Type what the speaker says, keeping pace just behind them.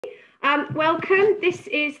Welcome. This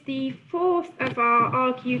is the fourth of our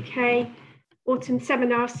ARG UK autumn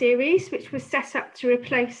seminar series, which was set up to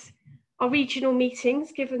replace our regional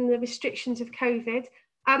meetings given the restrictions of COVID.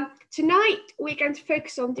 Tonight, we're going to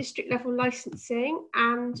focus on district level licensing,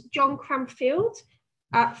 and John Cranfield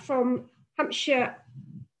from Hampshire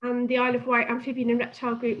and the Isle of Wight Amphibian and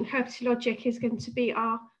Reptile Group and Herpetologic is going to be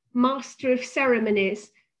our master of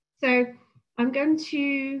ceremonies. So I'm going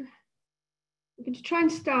to try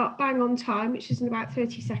and start bang on time, which is in about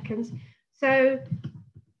 30 seconds. So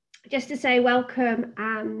just to say welcome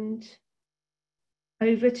and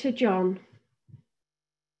over to John.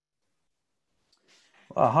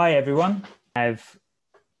 Well, hi everyone. I have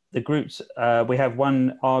the groups, we have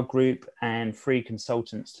one R group and 3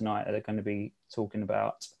 consultants tonight that are going to be talking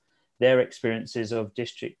about their experiences of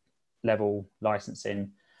district level licensing.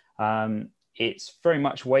 It's very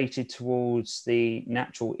much weighted towards the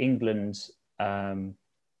Natural England led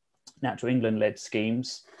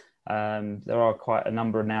schemes. There are quite a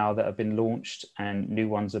number now that have been launched, and new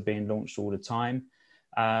ones are being launched all the time.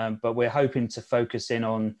 But we're hoping to focus in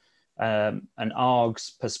on an ARG's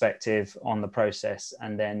perspective on the process,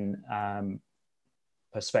 and then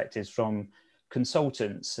perspectives from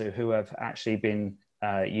consultants who have actually been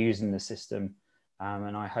using the system.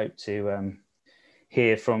 And I hope to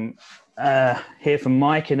hear from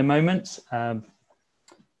Mike in a moment.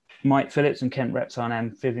 Mike Phillips and Kent Reptile and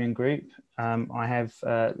Amphibian Group. I have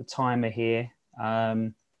the timer here.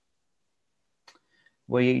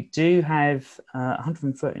 We do have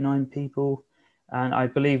 139 people, and I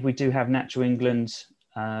believe we do have Natural England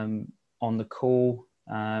on the call.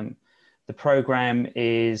 The programme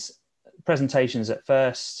is presentations at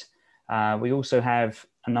first. We also have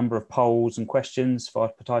a number of polls and questions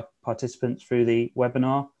for participants through the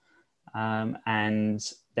webinar,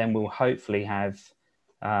 and then we'll hopefully have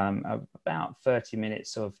about 30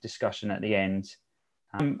 minutes of discussion at the end.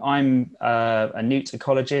 I'm a newts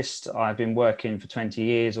ecologist. I've been working for 20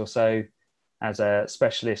 years or so as a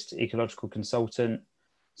specialist ecological consultant.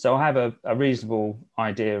 So I have a reasonable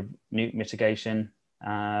idea of newt mitigation.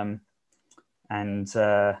 And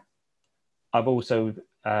I've also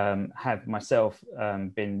have myself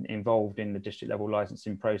been involved in the district level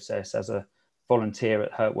licensing process as a volunteer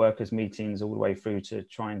at hurt workers meetings, all the way through to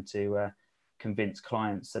trying to convince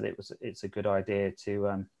clients that it's a good idea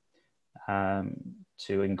to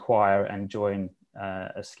inquire and join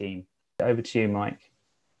a scheme. Over to you, Mike.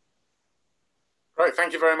 Great,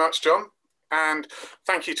 thank you very much, John, and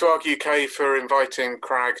thank you to ARG UK for inviting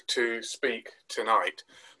KRAG to speak tonight.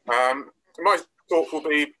 My talk will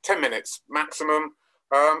be 10 minutes maximum,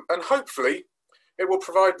 and hopefully it will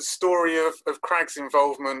provide the story of KRAG's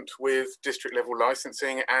involvement with district level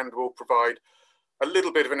licensing, and will provide a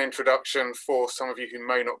little bit of an introduction for some of you who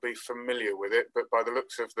may not be familiar with it, but by the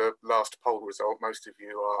looks of the last poll result, most of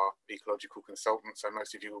you are ecological consultants, so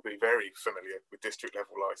most of you will be very familiar with district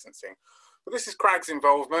level licensing. But this is KRAG's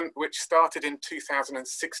involvement, which started in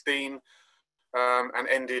 2016 and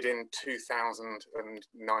ended in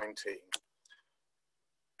 2019.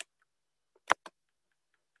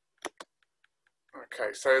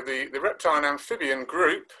 Okay, so the Reptile and Amphibian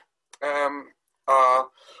Group are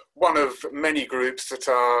one of many groups that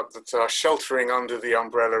are sheltering under the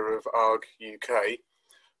umbrella of ARG UK,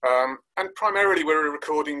 and primarily we're a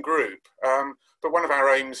recording group, but one of our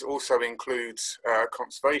aims also includes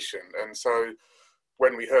conservation. And so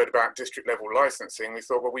when we heard about district level licensing, we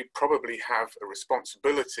thought, well, we probably have a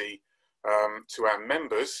responsibility to our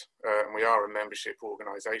members, and we are a membership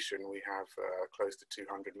organisation. We have close to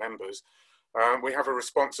 200 members. We have a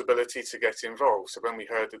responsibility to get involved. So when we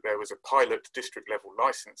heard that there was a pilot district level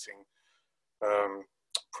licensing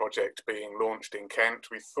project being launched in Kent,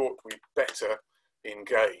 we thought we'd better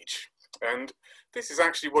engage. And this is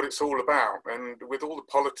actually what it's all about. And with all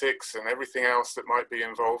the politics and everything else that might be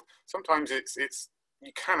involved, sometimes you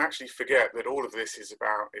can actually forget that all of this is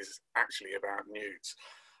actually about newts.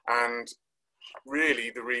 And really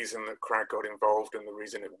the reason that KRAG got involved, and the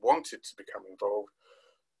reason it wanted to become involved,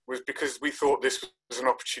 was because we thought this was an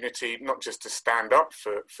opportunity not just to stand up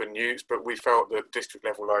for newts, but we felt that district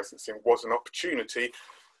level licensing was an opportunity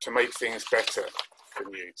to make things better for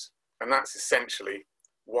newts. And that's essentially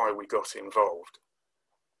why we got involved.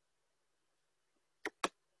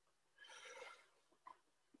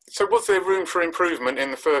 So was there room for improvement in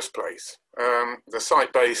the first place? The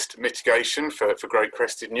site-based mitigation for great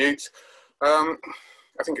crested newts, I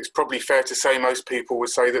think it's probably fair to say most people would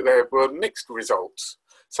say that there were mixed results.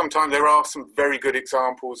 Sometimes there are some very good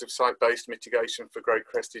examples of site-based mitigation for great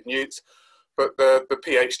crested newts, but the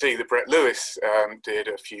PhD that Brett Lewis did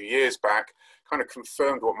a few years back kind of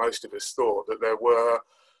confirmed what most of us thought, that there were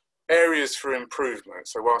areas for improvement.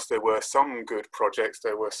 So whilst there were some good projects,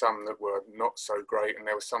 there were some that were not so great, and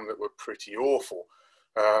there were some that were pretty awful.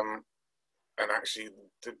 And actually,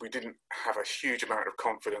 we didn't have a huge amount of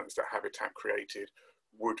confidence that habitat created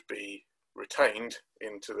would be retained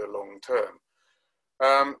into the long term.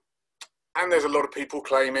 And there's a lot of people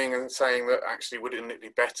claiming and saying that actually, wouldn't it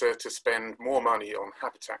be better to spend more money on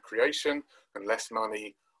habitat creation and less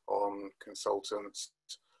money on consultants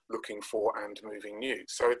looking for and moving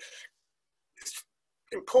newts? So it's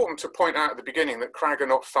important to point out at the beginning that KRAG are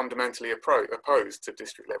not fundamentally opposed to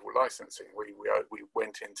district level licensing. We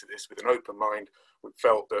went into this with an open mind. We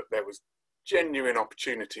felt that there was genuine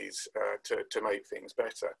opportunities to make things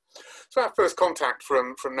better. So our first contact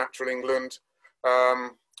from Natural England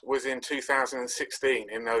was in 2016,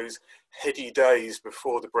 in those heady days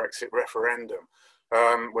before the Brexit referendum,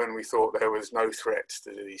 when we thought there was no threat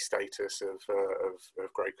to the status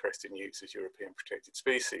of great crested newts as European protected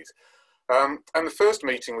species. And the first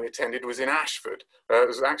meeting we attended was in Ashford. It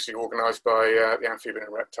was actually organised by the Amphibian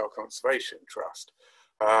and Reptile Conservation Trust.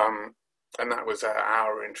 And that was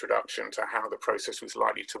our introduction to how the process was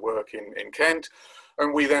likely to work in Kent.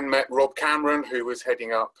 And we then met Rob Cameron, who was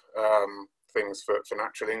heading up things for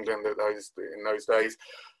Natural England in those days,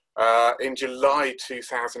 in July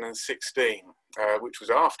 2016, which was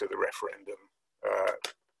after the referendum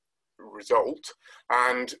result,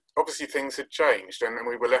 and obviously things had changed, and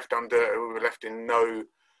we were left under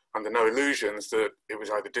no illusions that it was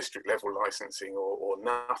either district level licensing or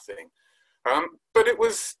nothing. But it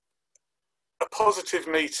was a positive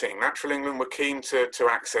meeting. Natural England were keen to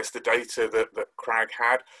access the data that KRAG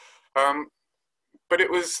had, but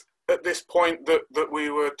it was at this point that we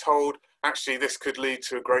were told actually this could lead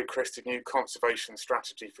to a great crested newt conservation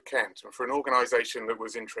strategy for Kent, and for an organisation that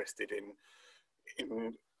was interested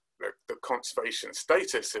in the conservation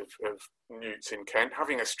status of newts in Kent,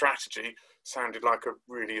 having a strategy sounded like a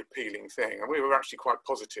really appealing thing, and we were actually quite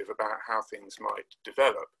positive about how things might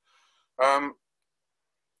develop.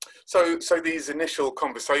 So these initial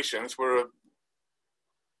conversations were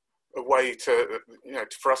a way to,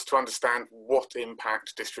 for us to understand what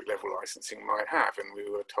impact district level licensing might have. And we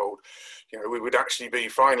were told, we would actually be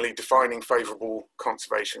finally defining favourable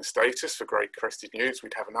conservation status for great crested newts.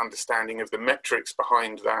 We'd have an understanding of the metrics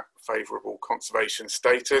behind that favourable conservation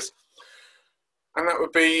status. And that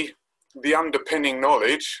would be the underpinning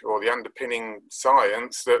knowledge or the underpinning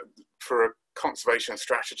science that for a conservation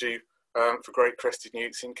strategy for great crested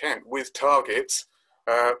newts in Kent, with targets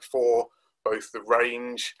for both the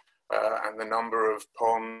range and the number of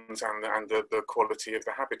ponds and the quality of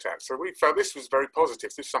the habitat. So we felt this was very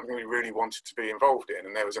positive. This is something we really wanted to be involved in,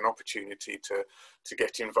 and there was an opportunity to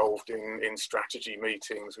get involved in strategy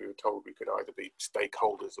meetings. We were told we could either be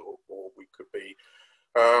stakeholders or we could be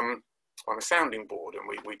on a sounding board, and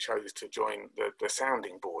we chose to join the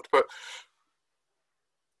sounding board.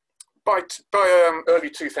 But by early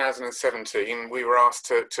 2017, we were asked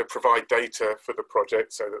to provide data for the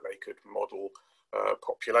project so that they could model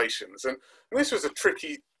populations. And this was a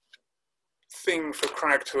tricky thing for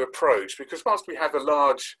KRAG to approach, because whilst we have a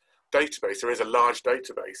large database, there is a large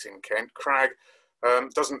database in Kent, KRAG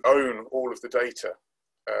doesn't own all of the data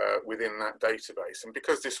within that database. And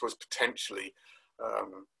because this was potentially a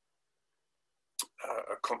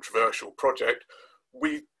controversial project,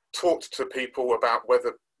 we talked to people about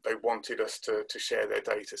whether they wanted us to share their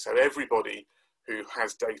data. So everybody who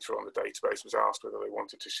has data on the database was asked whether they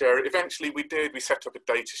wanted to share it. Eventually we did. We set up a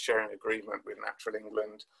data sharing agreement with Natural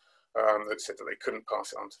England that said that they couldn't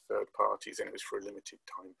pass it on to third parties, and it was for a limited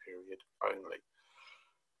time period only.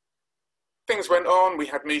 Things went on. We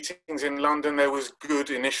had meetings in London. There was good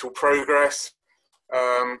initial progress.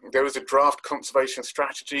 There was a draft conservation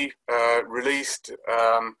strategy released,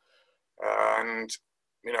 and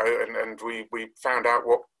we found out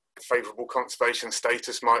what favourable conservation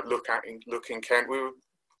status might look in Kent.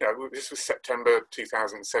 This was September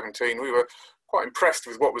 2017. We were quite impressed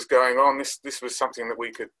with what was going on. This was something that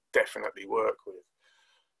we could definitely work with.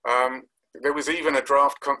 There was even a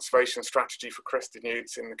draft conservation strategy for crested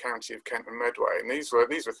newts in the county of Kent and Medway, and these were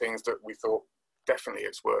things that we thought definitely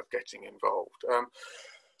it's worth getting involved.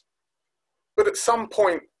 But at some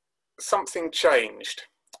point, something changed,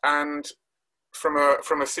 and from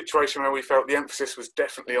a situation where we felt the emphasis was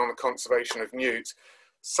definitely on the conservation of newts,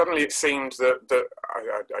 suddenly it seemed that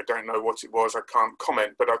I don't know what it was, I can't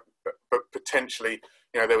comment, but potentially,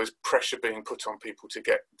 there was pressure being put on people to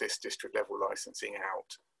get this district level licensing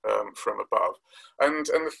out from above. And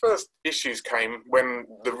the first issues came when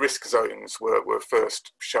the risk zones were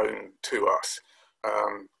first shown to us,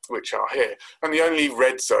 which are here. And the only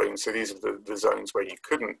red zones, so these are the zones where you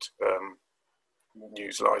couldn't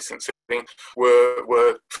newts licensing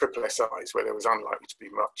were triple SIs, where there was unlikely to be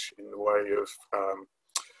much in the way of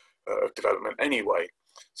development anyway.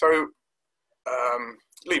 So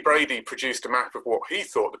Lee Brady produced a map of what he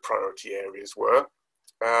thought the priority areas were,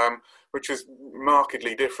 which was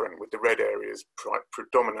markedly different, with the red areas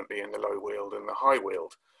predominantly in the low weald and the high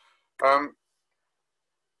weald.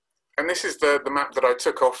 And this is the map that I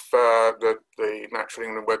took off the Natural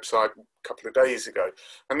England website a couple of days ago.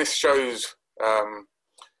 And this shows,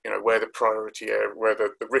 where the priority area, where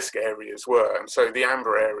the risk areas were. And so the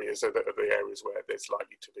amber areas are the areas where there's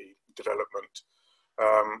likely to be development.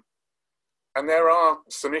 And there are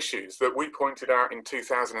some issues that we pointed out in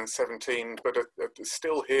 2017, but are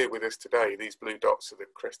still here with us today. These blue dots are the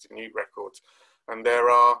crested newt records. And there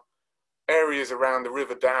are areas around the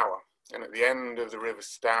River Dower and at the end of the River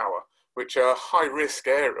Stour, which are high risk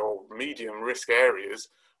area or medium risk areas,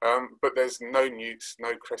 but there's no newts,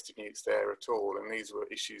 no crested newts there at all. And these were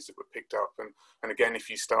issues that were picked up. And again, if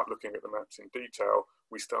you start looking at the maps in detail,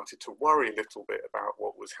 we started to worry a little bit about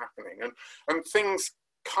what was happening. And things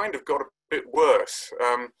kind of got a bit worse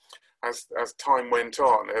as time went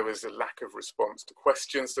on. There was a lack of response to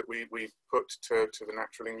questions that we put to the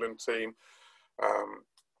Natural England team.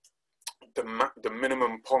 The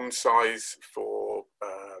minimum pond size for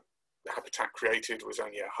habitat created was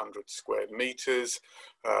only 100 square meters,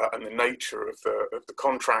 and the nature of the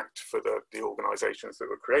contract for the organisations that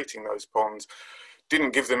were creating those ponds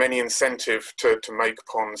didn't give them any incentive to make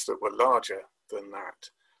ponds that were larger than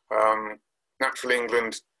that. Natural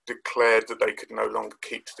England declared that they could no longer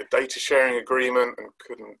keep to the data sharing agreement and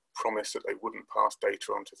couldn't promise that they wouldn't pass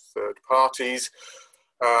data on to third parties.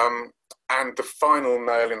 And the final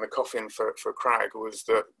nail in the coffin for KRAG was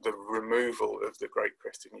the removal of the Great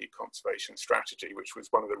Crested Newt Conservation Strategy, which was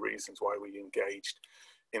one of the reasons why we engaged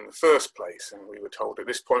in the first place. And we were told at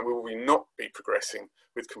this point we will not be progressing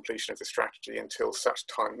with completion of the strategy until such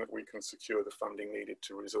time that we can secure the funding needed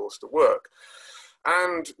to resource the work.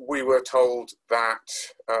 And we were told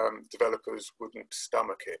that developers wouldn't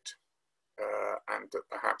stomach it. And that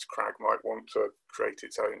perhaps KRAG might want to create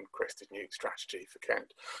its own crested newt strategy for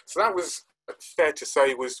Kent. So that was, fair to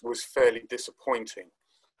say, was fairly disappointing.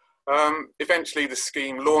 Eventually the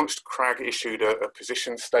scheme launched, KRAG issued a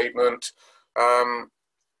position statement, and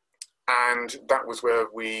that was where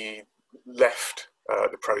we left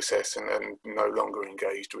the process and no longer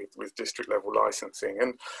engaged with district level licensing.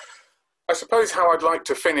 And I suppose how I'd like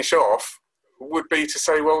to finish off would be to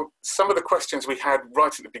say, well, some of the questions we had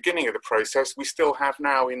right at the beginning of the process, we still have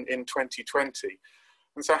now in 2020.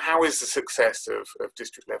 And so how is the success of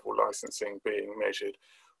district level licensing being measured?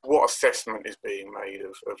 What assessment is being made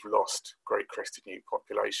of lost great crested newt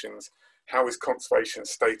populations? How is conservation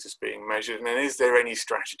status being measured? And is there any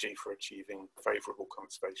strategy for achieving favourable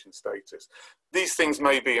conservation status? These things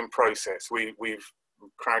may be in process.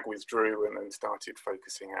 KRAG withdrew and started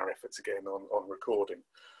focusing our efforts again on recording.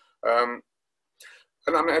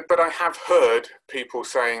 But I have heard people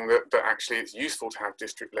saying that actually it's useful to have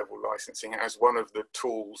district level licensing as one of the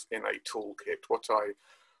tools in a toolkit.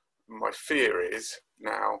 My fear is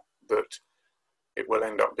now that it will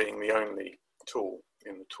end up being the only tool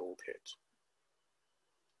in the toolkit.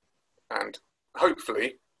 And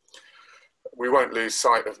hopefully we won't lose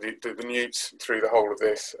sight of the newts through the whole of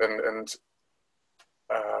this.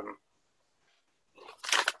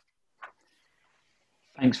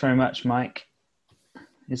 Thanks very much, Mike.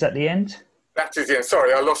 Is that the end? That is the end.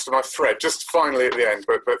 Sorry, I lost my thread just finally at the end,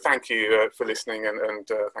 but thank you for listening and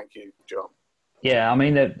thank you, John. Yeah, I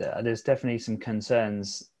mean, there's definitely some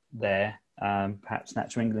concerns there. Perhaps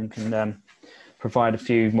Natural England can provide a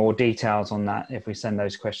few more details on that if we send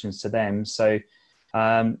those questions to them. So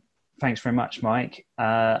thanks very much, Mike.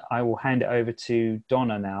 I will hand it over to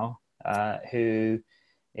Donna now, who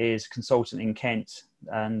is a consultant in Kent,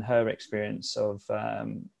 and her experience of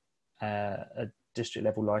a district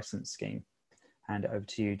level license scheme. Hand it over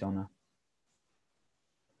to you, Donna.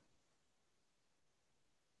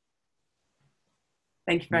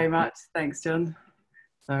 Thank you very much. Thanks, John.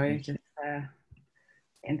 Sorry, just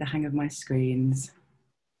in the hang of my screens.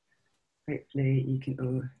 Hopefully you can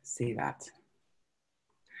all see that.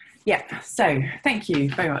 Yeah, so thank you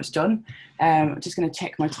very much, John. I'm just going to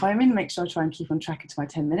check my timing, make sure I try and keep on track to my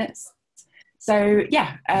 10 minutes. So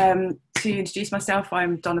yeah, to introduce myself,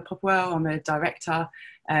 I'm Donna Popplewell. I'm a director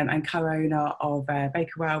and co-owner of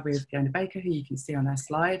Bakerwell with Fiona Baker, who you can see on our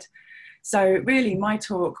slide. So really my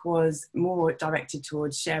talk was more directed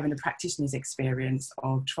towards sharing the practitioner's experience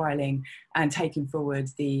of trialling and taking forward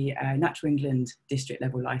the Natural England district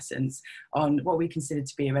level licence on what we consider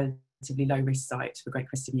to be a relatively low risk site for great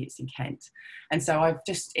crested newts in Kent. And so I've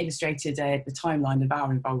just illustrated the timeline of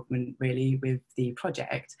our involvement really with the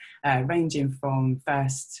project, ranging from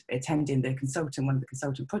first attending one of the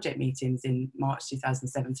consultant project meetings in March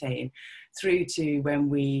 2017, through to when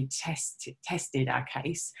we tested our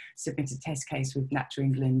case, submitted a test case with Natural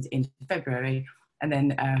England in February, and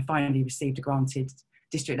then finally received a granted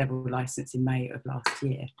district level licence in May of last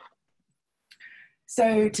year.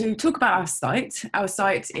 So to talk about our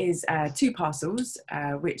site is 2 parcels,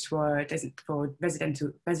 which were designated for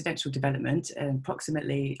residential development,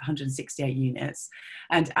 approximately 168 units.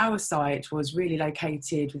 And our site was really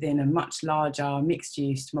located within a much larger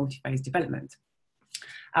mixed-use multi-phase development.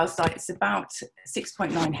 Our site is about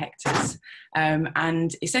 6.9 hectares,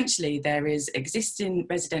 and essentially there is existing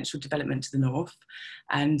residential development to the north,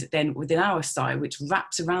 and then within our site, which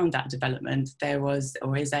wraps around that development,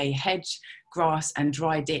 is a hedge, grass and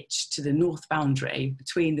dry ditch to the north boundary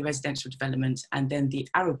between the residential development and then the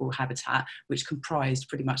arable habitat, which comprised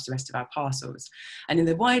pretty much the rest of our parcels. And in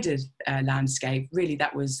the wider landscape, really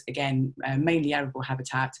that was again mainly arable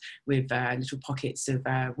habitat with little pockets of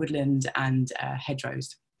woodland and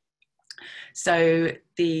hedgerows. So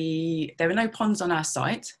there are no ponds on our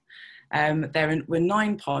site. There were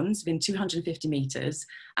 9 ponds within 250 metres,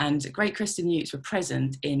 and great crested newts were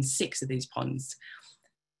present in 6 of these ponds.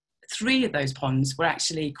 3 of those ponds were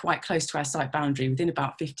actually quite close to our site boundary, within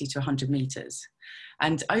about 50 to 100 metres.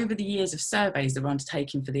 And over the years of surveys that were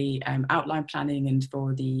undertaken for the outline planning and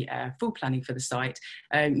for the full planning for the site,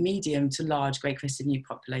 medium to large great crested newt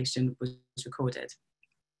population was recorded.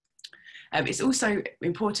 It's also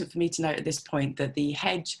important for me to note at this point that the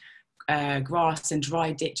hedge, grass and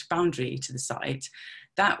dry ditch boundary to the site,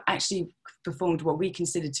 that actually performed what we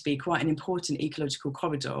considered to be quite an important ecological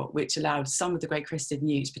corridor, which allowed some of the great crested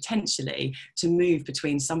newts potentially to move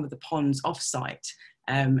between some of the ponds off-site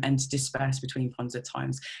and disperse between ponds at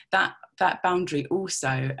times. That boundary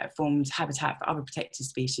also formed habitat for other protected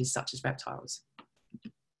species such as reptiles.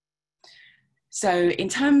 So in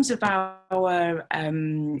terms of our,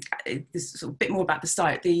 this sort of bit more about the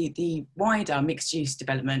site, the wider mixed use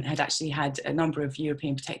development had actually had a number of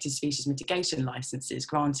European protected species mitigation licenses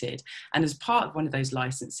granted. And as part of one of those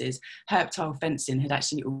licenses, herpetile fencing had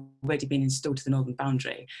actually already been installed to the northern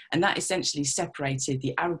boundary. And that essentially separated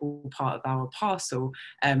the arable part of our parcel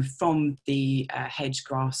from the hedge,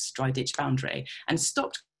 grass, dry ditch boundary, and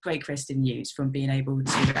stopped great crested newts from being able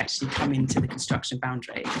to actually come into the construction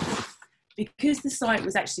boundary. Because the site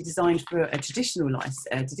was actually designed for a traditional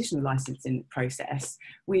licensing process,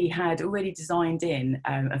 we had already designed in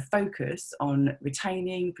a focus on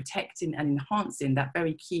retaining, protecting and enhancing that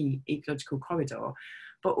very key ecological corridor,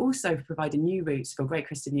 but also providing new routes for great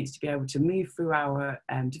crested newts to be able to move through our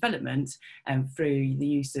development through the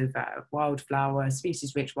use of wildflower,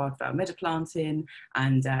 species-rich wildflower meadow planting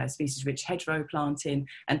and species-rich hedgerow planting.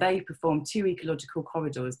 And they performed 2 ecological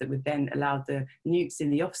corridors that would then allow the newts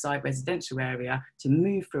in the off-site residential area to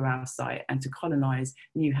move through our site and to colonise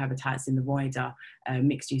new habitats in the wider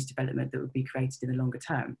mixed-use development that would be created in the longer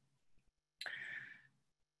term.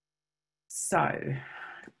 So,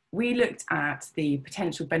 we looked at the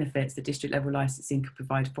potential benefits that district level licensing could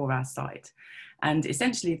provide for our site. And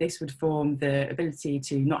essentially this would form the ability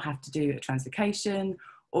to not have to do a translocation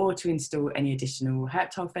or to install any additional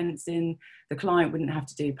herpetile fencing. The client wouldn't have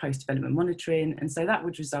to do post-development monitoring. And so that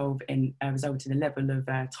would result in a level of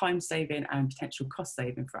time saving and potential cost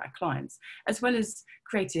saving for our clients, as well as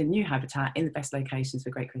creating new habitat in the best locations for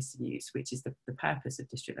great crested newts, which is the purpose of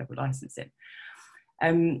district level licensing.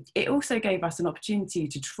 It also gave us an opportunity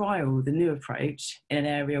to trial the new approach in an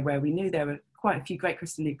area where we knew there were quite a few great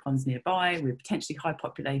crested newt ponds nearby with potentially high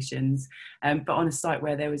populations, but on a site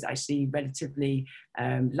where there was actually relatively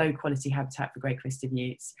low quality habitat for great crested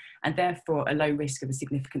newts, and therefore a low risk of a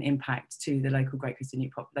significant impact to the local great crested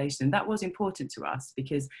newt population. And that was important to us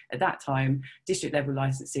because at that time, district level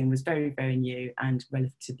licensing was very, very new and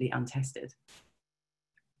relatively untested.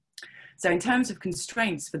 So in terms of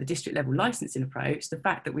constraints for the district level licensing approach, the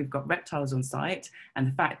fact that we've got reptiles on site and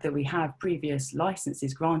the fact that we have previous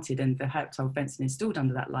licenses granted and the herpetile fencing installed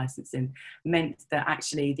under that licensing meant that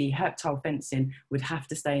actually the herpetile fencing would have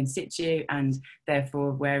to stay in situ, and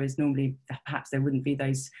therefore, whereas normally perhaps there wouldn't be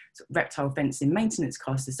those sort of reptile fencing maintenance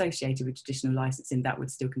costs associated with traditional licensing, that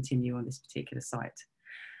would still continue on this particular site.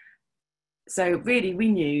 So really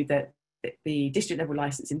we knew that the district level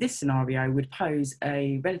licence in this scenario would pose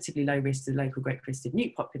a relatively low risk to the local great crested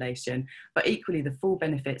newt population, but equally the full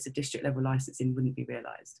benefits of district level licensing wouldn't be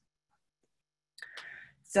realised.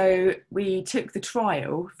 So we took the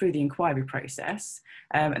trial through the inquiry process.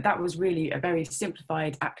 That was really a very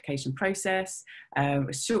simplified application process,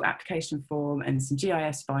 a short application form and some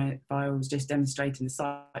GIS files just demonstrating the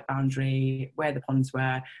site boundary, where the ponds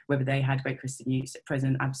were, whether they had great crested newts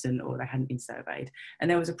present, absent, or they hadn't been surveyed. And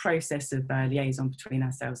there was a process of liaison between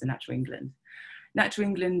ourselves and Natural England. Natural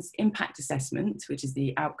England's impact assessment, which is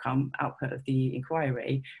the output of the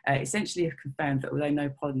inquiry, essentially confirmed that although no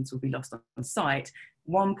ponds will be lost on site,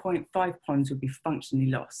 1.5 ponds would be functionally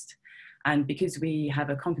lost. And because we have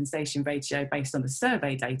a compensation ratio based on the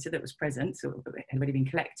survey data that was present, so it had already been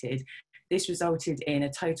collected, this resulted in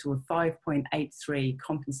a total of 5.83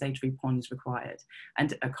 compensatory ponds required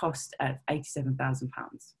and a cost of £87,000.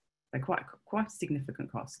 So quite a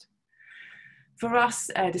significant cost. For us,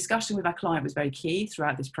 discussion with our client was very key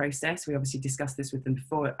throughout this process. We obviously discussed this with them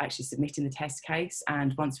before actually submitting the test case.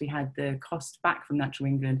 And once we had the cost back from Natural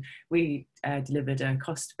England, we delivered a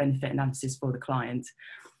cost benefit analysis for the client.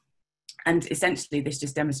 And essentially this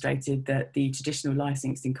just demonstrated that the traditional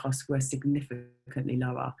licensing costs were significantly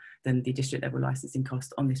lower than the district level licensing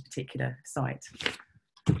cost on this particular site.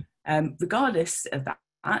 Regardless of that,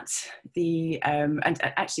 and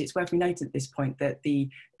actually it's worth me noting at this point that the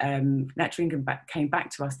Natural England came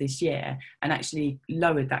back to us this year and actually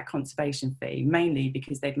lowered that conservation fee, mainly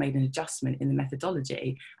because they've made an adjustment in the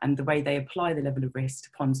methodology and the way they apply the level of risk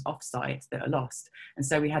to ponds off-site that are lost. And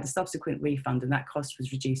so we had a subsequent refund and that cost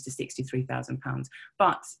was reduced to £63,000.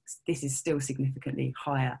 But this is still significantly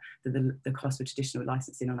higher than the cost of traditional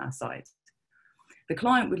licensing on our site. The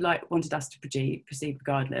client wanted us to proceed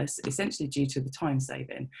regardless, essentially due to the time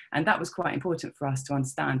saving. And that was quite important for us to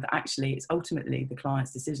understand that actually it's ultimately the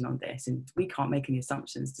client's decision on this, and we can't make any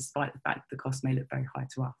assumptions despite the fact that the cost may look very high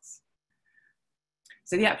to us.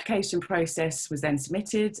 So the application process was then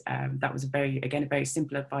submitted. That was a very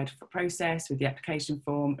simplified process with the application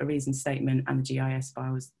form, a reason statement and the GIS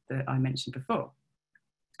files that I mentioned before.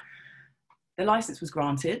 The licence was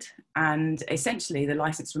granted and essentially the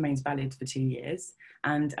licence remains valid for 2 years.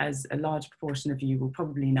 And as a large proportion of you will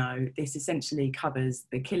probably know, this essentially covers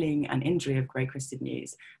the killing and injury of grey crested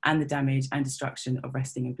newts and the damage and destruction of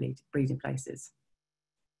resting and breeding places.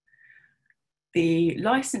 The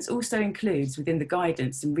licence also includes within the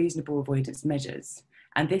guidance some reasonable avoidance measures.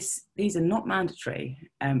 And these are not mandatory,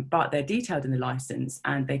 but they're detailed in the licence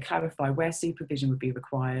and they clarify where supervision would be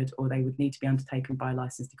required or they would need to be undertaken by a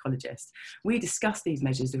licensed ecologist. We discussed these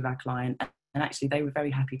measures with our client and actually they were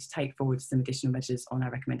very happy to take forward some additional measures on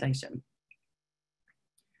our recommendation.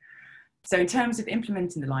 So in terms of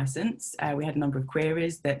implementing the licence, we had a number of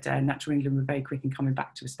queries that Natural England were very quick in coming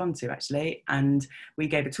back to respond to actually, and we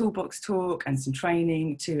gave a toolbox talk and some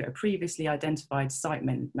training to a previously identified site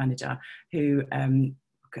manager who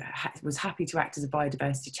was happy to act as a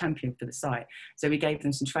biodiversity champion for the site. So we gave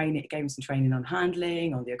them some training on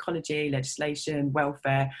handling, on the ecology, legislation,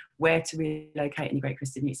 welfare, where to relocate any great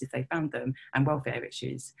crested newts if they found them, and welfare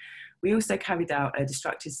issues. We also carried out a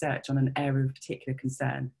destructive search on an area of particular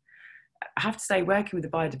concern. I have to say, working with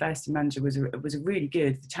the biodiversity manager was a really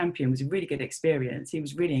good, the champion was a really good experience. He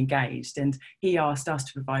was really engaged and he asked us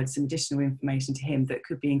to provide some additional information to him that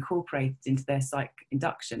could be incorporated into their site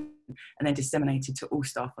induction and then disseminated to all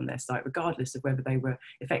staff on their site, regardless of whether they were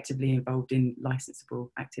effectively involved in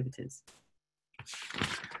licensable activities.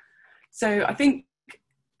 So I think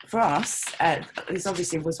for us, this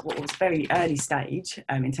obviously was what was very early stage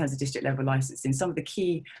in terms of district level licensing. Some of the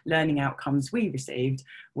key learning outcomes we received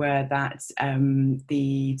were that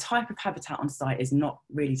the type of habitat on site is not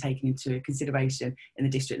really taken into consideration in the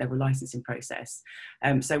district level licensing process.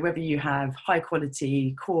 So whether you have high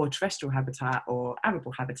quality core terrestrial habitat or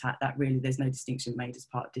arable habitat, that really there's no distinction made as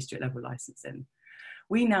part of district level licensing.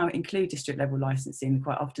 We now include district level licensing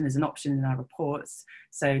quite often as an option in our reports,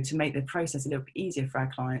 so to make the process a little bit easier for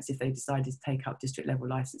our clients if they decided to take up district level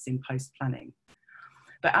licensing post planning.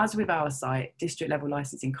 But as with our site, district level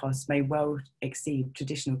licensing costs may well exceed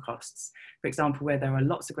traditional costs. For example, where there are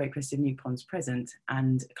lots of great crested newt ponds present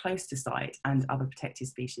and close to site and other protected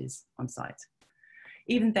species on site.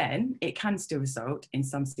 Even then, it can still result in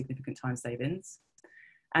some significant time savings.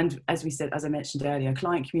 And as we said, as I mentioned earlier,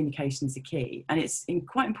 client communication is the key. And it's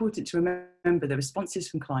quite important to remember the responses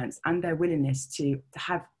from clients and their willingness to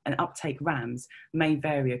have an uptake RAMs may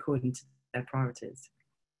vary according to their priorities.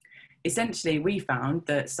 Essentially, we found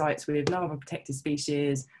that sites with no other protected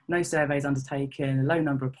species, no surveys undertaken, a low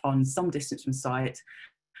number of ponds, some distance from site,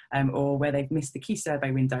 or where they've missed the key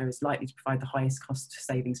survey window is likely to provide the highest cost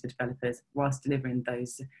savings for developers whilst delivering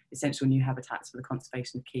those essential new habitats for the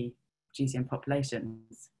conservation of key GCN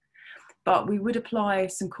populations. But we would apply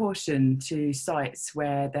some caution to sites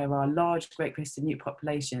where there are large great crested newt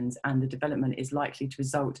populations and the development is likely to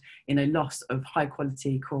result in a loss of high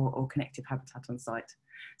quality core or connective habitat on site.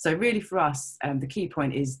 So really for us, the key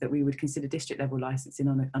point is that we would consider district level licensing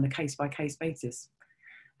on a case-by-case basis.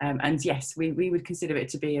 And yes, we would consider it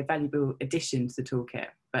to be a valuable addition to the toolkit,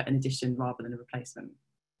 but an addition rather than a replacement.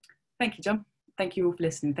 Thank you, John. Thank you all for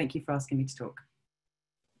listening. Thank you for asking me to talk.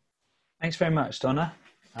 Thanks very much, Donna.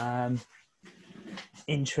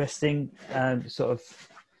 Interesting, sort of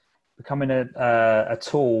becoming a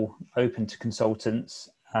tool open to consultants.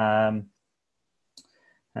 Thanks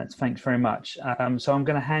very much. So I'm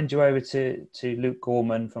going to hand you over to Luke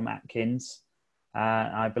Gorman from Atkins.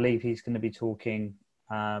 I believe he's going to be talking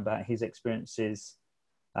about his experiences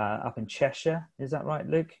up in Cheshire. Is that right,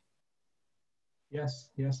 Luke? Yes,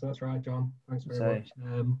 that's right, John. Thanks very much.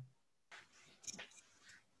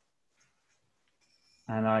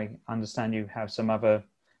 And I understand you have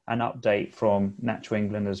an update from Natural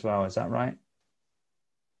England as well. Is that right?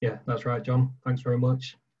 Yeah, that's right, John. Thanks very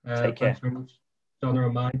much. Take care. Thanks very much, Donna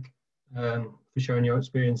and Mike, for sharing your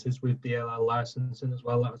experiences with DLL licensing as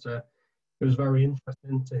well. It was very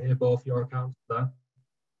interesting to hear both your accounts of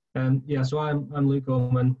that. Yeah, so I'm Luke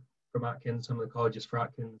Gorman from Atkins. I'm an ecologist for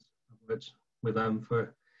Atkins. I've worked with them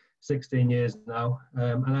for 16 years now,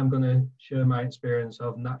 and I'm going to share my experience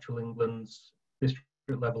of Natural England's district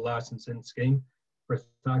level licensing scheme for a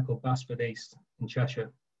site called Basford East in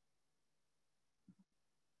Cheshire.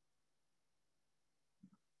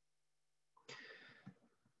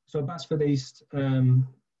 So Basford East DLL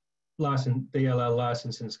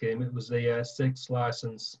licensing scheme, it was the 6th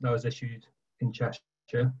licence that was issued in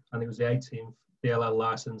Cheshire, and it was the 18th DLL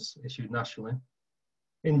licence issued nationally.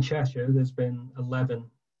 In Cheshire, there's been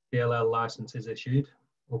 11 DLL licences issued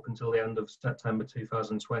up until the end of September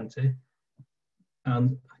 2020.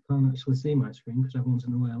 And I can't actually see my screen because everyone's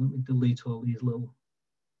in the way. Let me delete all these little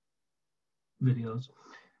videos.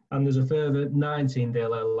 And there's a further 19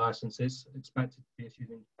 DLL licences expected to be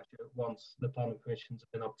issued in Cheshire once the planning permissions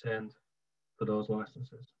have been obtained for those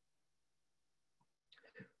licences.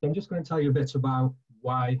 So I'm just going to tell you a bit about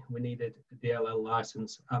why we needed a DLL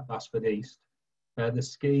licence at Basford East. The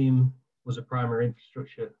scheme was a primary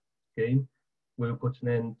infrastructure scheme. We were putting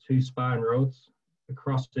in 2 spine roads, a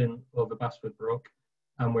crossing over Basford Brook,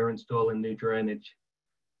 and we're installing new drainage.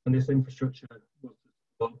 And this infrastructure was to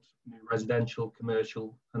support new residential,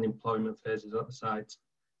 commercial and employment phases at the site.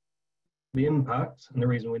 The impact and the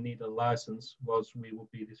reason we need a licence was we will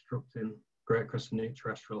be disrupting great crested newt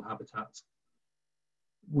terrestrial habitats.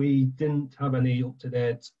 We didn't have any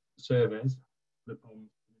up-to-date surveys for the pond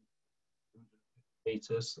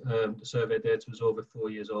meters. The survey data was over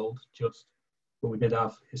 4 years old, but we did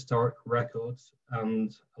have historic records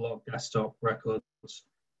and a lot of desktop records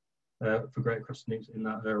for great crested newts in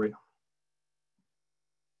that area.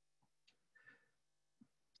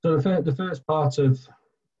 So the first part of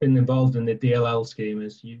being involved in the DLL scheme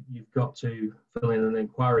is you've got to fill in an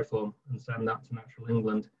inquiry form and send that to Natural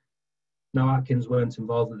England. Now, Atkins weren't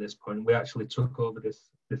involved at this point. We actually took over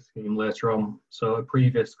this scheme later on. So a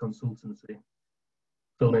previous consultancy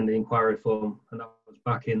filled in the inquiry form, and that was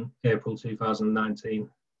back in April 2019.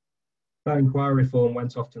 That inquiry form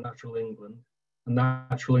went off to Natural England, and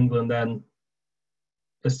Natural England then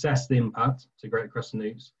assessed the impact to great crested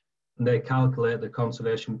newts, and they calculate the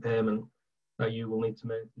conservation payment that you will need to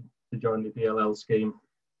make to join the DLL scheme.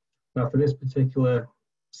 Now, for this particular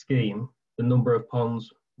scheme, the number of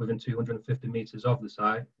ponds within 250 metres of the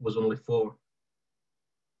site was only 4.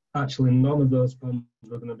 Actually, none of those ponds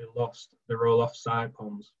were going to be lost. They're all off-site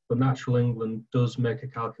ponds. But Natural England does make a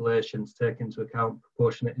calculation to take into account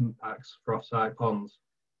proportionate impacts for off-site ponds.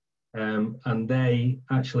 And they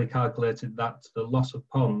actually calculated that the loss of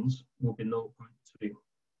ponds will be 0.2.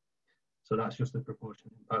 So that's just the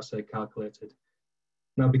proportionate impacts they calculated.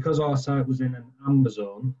 Now, because our site was in an amber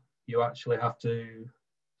zone, you actually have to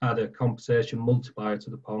add a compensation multiplier to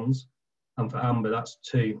the ponds. And for amber, that's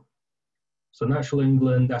 2. So Natural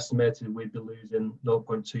England estimated we'd be losing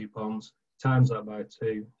 0.2 ponds, times that by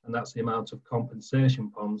 2, and that's the amount of compensation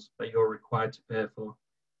ponds that you're required to pay for.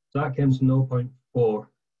 So that came to 0.4.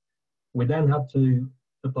 We then had to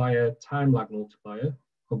apply a time lag multiplier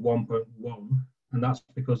of 1.1, and that's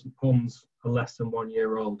because the ponds are less than 1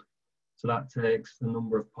 year old. So that takes the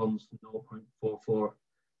number of ponds to 0.44.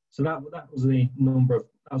 So that was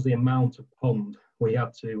the amount of pond we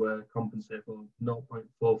had to compensate for,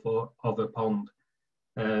 0.44 of a pond,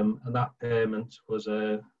 and that payment was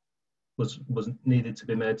needed to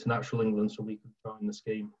be made to Natural England so we could join the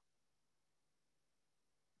scheme.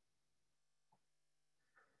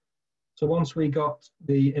 So once we got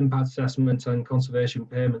the impact assessment and conservation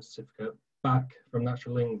payment certificate back from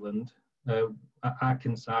Natural England,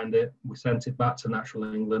 Atkins signed it, we sent it back to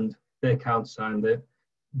Natural England, they countersigned it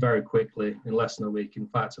very quickly, in less than a week. In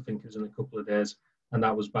fact, I think it was in a couple of days, and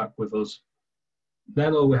that was back with us.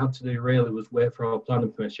 Then all we had to do really was wait for our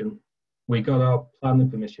planning permission. We got our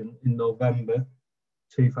planning permission in November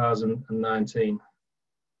 2019.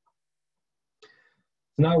 So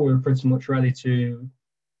now we're pretty much ready to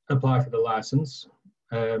apply for the license.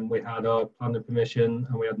 We had our planning permission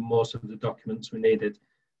and we had most of the documents we needed.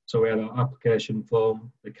 So we had our application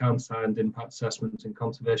form, the countersigned impact assessment and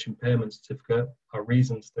conservation payment certificate, our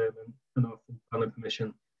reason statement, and our full planning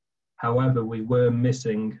permission. However, we were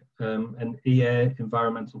missing an EA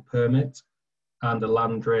environmental permit and a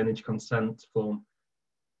land drainage consent form,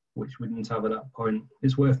 which we didn't have at that point.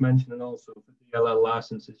 It's worth mentioning also for DLL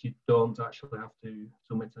licenses, you don't actually have to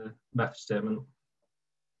submit a method statement.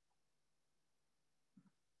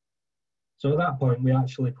 So at that point, we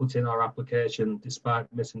actually put in our application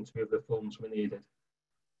despite missing 2 of the forms we needed.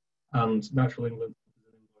 And Natural England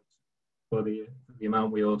for the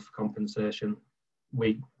amount we owed for compensation,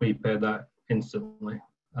 we paid that instantly.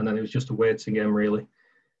 And then it was just a waiting game really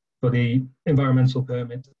for the environmental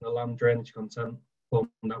permit and the land drainage consent form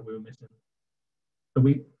that we were missing. So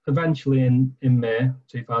we eventually in May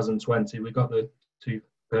 2020, we got the 2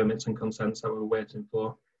 permits and consents that we were waiting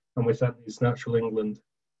for, and we sent these to Natural England.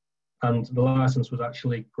 And the license was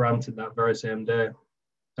actually granted that very same day.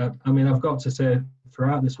 I mean, I've got to say,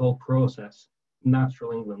 throughout this whole process,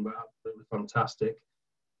 Natural England were absolutely fantastic.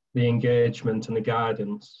 The engagement and the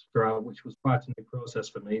guidance throughout, which was quite a new process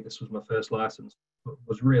for me, this was my first license, but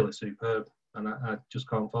was really superb, and I just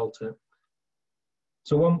can't fault it.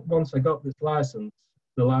 So once I got this license,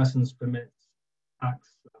 the license permits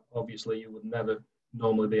acts that obviously you would never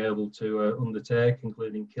normally be able to undertake,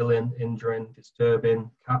 including killing, injuring, disturbing,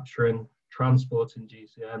 capturing, transporting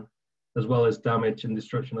GCN, as well as damage and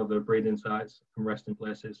destruction of their breeding sites and resting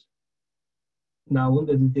places. Now,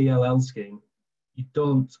 under the DLL scheme, you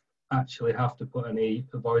don't actually have to put any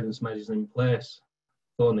avoidance measures in place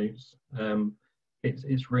for newts.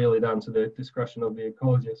 It's really down to the discretion of the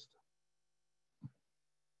ecologist.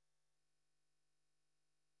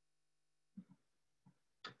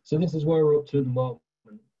 So this is where we're up to at the moment.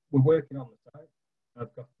 We're working on the site.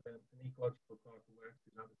 I've got an ecological clerk who works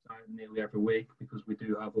at the site nearly every week because we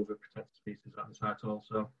do have other protected species at the site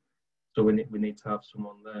also. So we need to have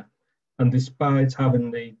someone there. And despite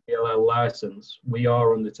having the DLL license, we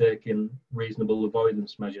are undertaking reasonable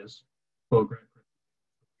avoidance measures for great crested.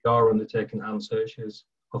 We are undertaking hand searches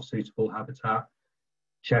of suitable habitat,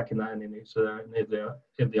 checking that any newts are there, and if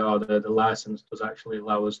they are there, the license does actually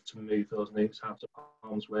allow us to move those newts out of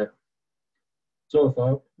harm's way. So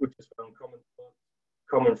far, we've just found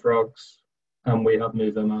common frogs, and we have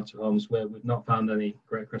moved them out of harm's way. We've not found any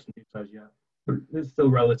great crested newts as yet, but it's still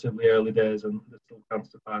relatively early days, and there's still a chance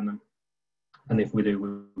to find them. And if we do,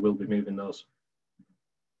 we will be moving those.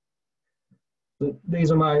 So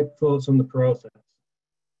these are my thoughts on the process.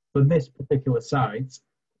 For this particular site,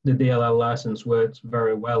 the DLL license works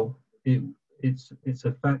very well. It's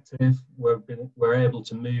effective. We're able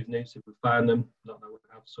to move newts if we find them, not that we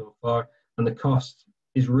have so far, and the cost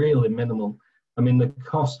is really minimal. I mean, the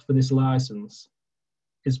cost for this license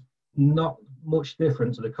is not much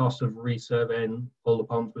different to the cost of resurveying all the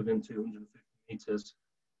ponds within 250 metres,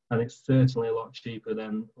 and it's certainly a lot cheaper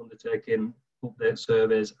than undertaking update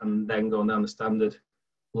surveys and then going down the standard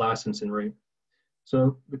licensing route.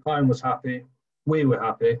 So the client was happy, we were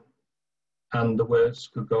happy, and the works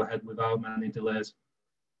could go ahead without many delays.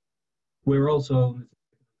 We're also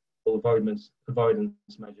avoidance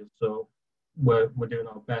measures, so we're doing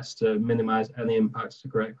our best to minimise any impacts to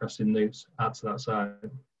great crested newts at that site.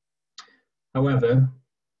 However,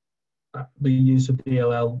 the use of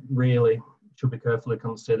DLL really should be carefully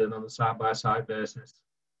considered on a site-by-site basis.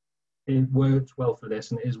 It worked well for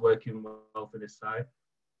this, and it is working well for this site,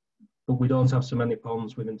 but we don't have so many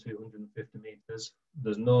ponds within 250 metres.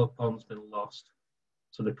 There's no ponds been lost,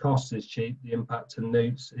 so the cost is cheap. The impact to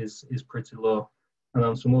newts is pretty low, and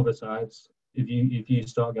on some other sites, if you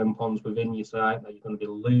start getting ponds within your site that you're going to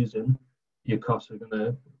be losing, your costs are going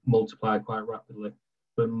to multiply quite rapidly,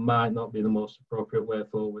 but it might not be the most appropriate way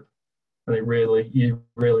forward. And you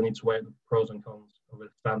really need to weigh the pros and cons of a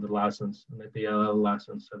standard license and a DLL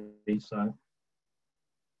license at each site.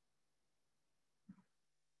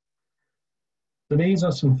 So these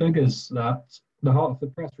are some figures that the heart of the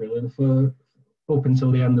press really for up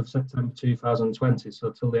until the end of September 2020,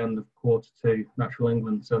 so till the end of Q2. Natural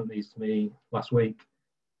England sent these to me last week,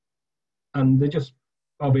 and they're just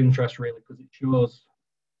of interest really because it shows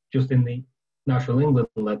just in the Natural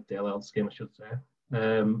England-led DLL scheme, I should say,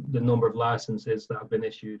 the number of licenses that have been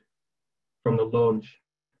issued from the launch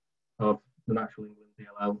of the Natural England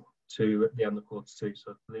DLL to the end of Q2,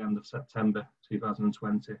 so to the end of September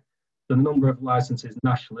 2020. The number of licenses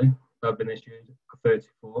nationally that have been issued are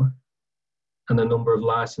 34, and the number of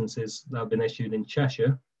licenses that have been issued in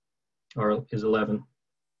Cheshire is 11.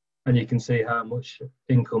 And you can see how much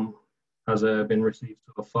income has been received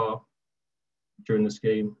so far during the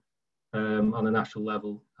scheme on a national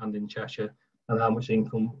level and in Cheshire, and how much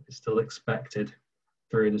income is still expected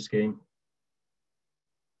through the scheme.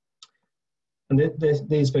 And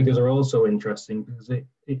these figures are also interesting because it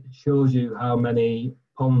shows you how many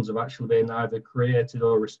ponds have actually been either created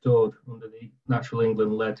or restored under the Natural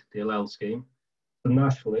England-led DLL scheme. So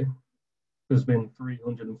nationally, there's been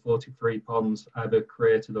 343 ponds either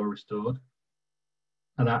created or restored,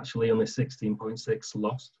 and actually only 16.6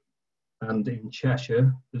 lost. And in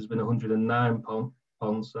Cheshire, there's been 109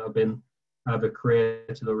 ponds that have been either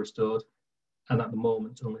created or restored, and at the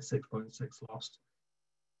moment, only 6.6 lost.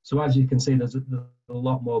 So as you can see, there's a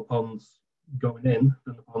lot more ponds going in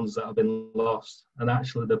than the ponds that have been lost. And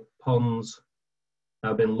actually the ponds that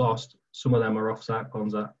have been lost, some of them are off-site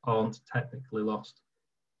ponds that aren't technically lost.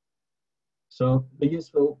 So the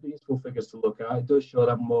useful figures to look at, it does show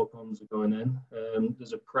that more ponds are going in.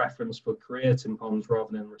 There's a preference for creating ponds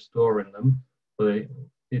rather than restoring them, but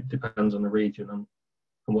it depends on the region and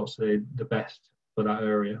what's the best for that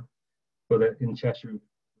area. But in Cheshire,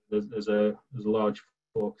 there's a large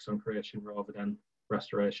focus on creation rather than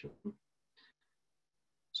restoration.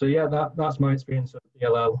 So yeah, that's my experience of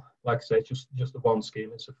DLL. Like I say, it's just the one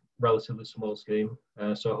scheme. It's a relatively small scheme.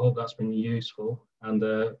 So I hope that's been useful, and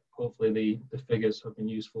hopefully the figures have been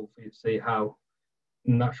useful for you to see how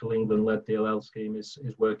Natural England-led DLL scheme is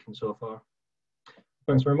working so far.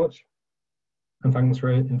 Thanks very much, and thanks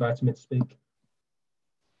for inviting me to speak.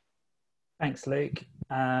 Thanks, Luke.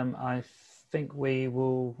 I think we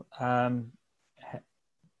will hand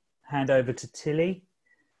over to Tilly.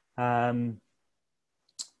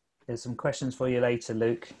 There's some questions for you later,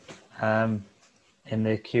 Luke, in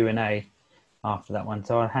the Q&A after that one.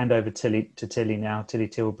 So I'll hand over to Tilly now, Tilly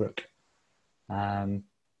Tilbrook, about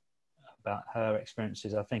her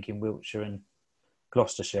experiences, I think, in Wiltshire and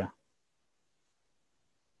Gloucestershire.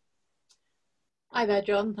 Hi there,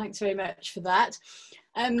 John. Thanks very much for that.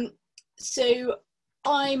 So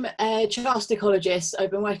I'm a chartered ecologist.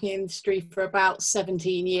 I've been working in the industry for about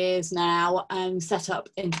 17 years now and set up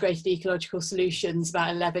integrated ecological solutions about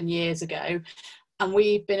 11 years ago. And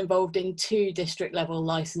we've been involved in 2 district level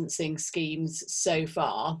licensing schemes so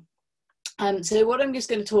far. So what I'm just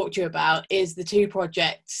going to talk to you about is the 2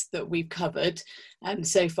 projects that we've covered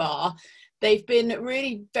so far. They've been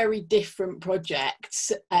really very different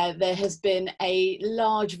projects. There has been a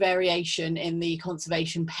large variation in the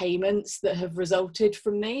conservation payments that have resulted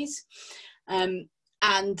from these. And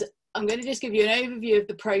I'm going to just give you an overview of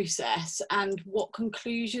the process and what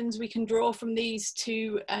conclusions we can draw from these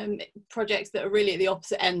 2 projects that are really at the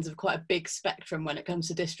opposite ends of quite a big spectrum when it comes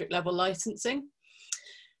to district level licensing.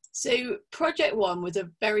 So project 1 was a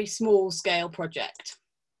very small scale project.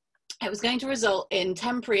 It was going to result in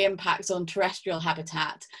temporary impacts on terrestrial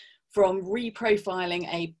habitat from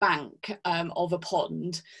reprofiling a bank of a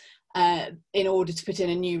pond in order to put in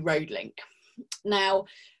a new road link. Now,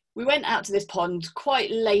 we went out to this pond quite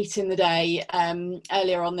late in the day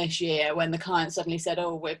earlier on this year when the client suddenly said,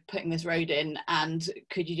 oh, we're putting this road in and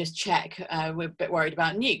could you just check? We're a bit worried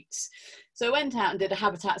about newts. So I went out and did a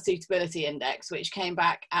habitat suitability index, which came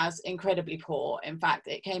back as incredibly poor. In fact,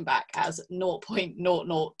 it came back as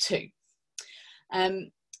 0.002.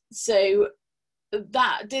 So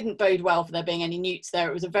that didn't bode well for there being any newts there.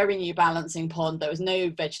 It was a very new balancing pond. There was no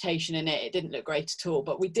vegetation in it. It didn't look great at all.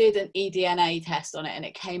 But we did an eDNA test on it and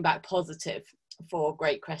it came back positive for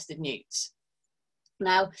great crested newts.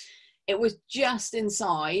 Now, it was just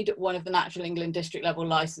inside one of the Natural England district level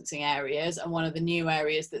licensing areas and one of the new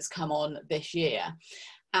areas that's come on this year.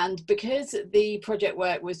 And because the project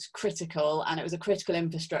work was critical and it was a critical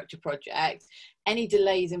infrastructure project, any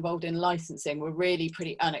delays involved in licensing were really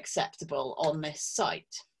pretty unacceptable on this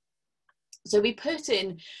site. So we put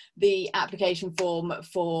in the application form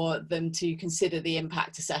for them to consider the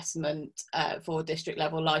impact assessment for district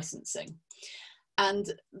level licensing. And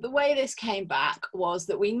the way this came back was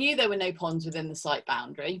that we knew there were no ponds within the site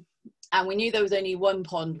boundary, and we knew there was only 1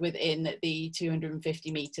 pond within the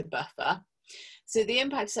 250 metre buffer. So the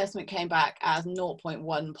impact assessment came back as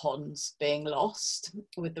 0.1 ponds being lost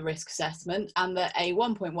with the risk assessment, and that a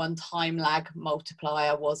 1.1 time lag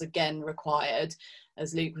multiplier was again required,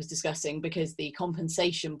 as Luke was discussing, because the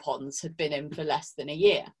compensation ponds had been in for less than a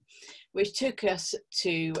year, which took us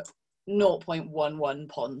to 0.11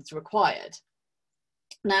 ponds required.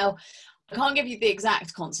 Now, I can't give you the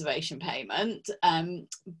exact conservation payment,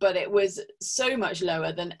 but it was so much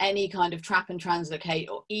lower than any kind of trap and translocate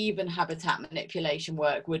or even habitat manipulation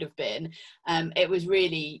work would have been. It was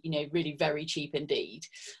really, really very cheap indeed.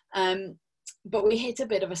 But we hit a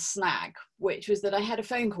bit of a snag, which was that I had a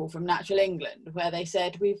phone call from Natural England where they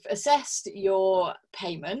said, we've assessed your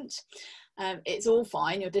payment. It's all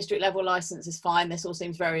fine. Your district level license is fine. This all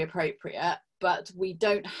seems very appropriate, but we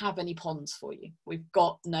don't have any ponds for you. We've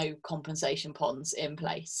got no compensation ponds in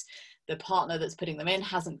place. The partner that's putting them in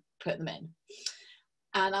hasn't put them in.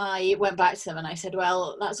 And I went back to them and I said,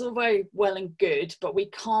 well, that's all very well and good, but we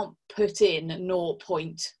can't put in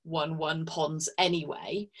 0.11 ponds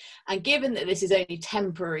anyway. And given that this is only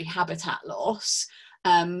temporary habitat loss,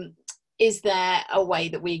 is there a way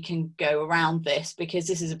that we can go around this? Because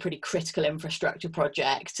this is a pretty critical infrastructure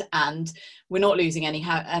project and we're not losing any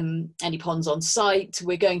ponds on site.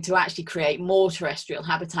 We're going to actually create more terrestrial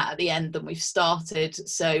habitat at the end than we've started.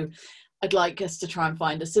 So I'd like us to try and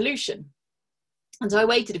find a solution. And so I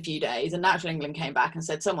waited a few days and Natural England came back and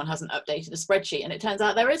said someone hasn't updated a spreadsheet, and it turns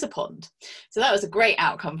out there is a pond. So that was a great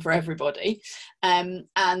outcome for everybody. And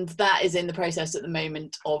that is in the process at the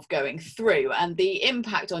moment of going through, and the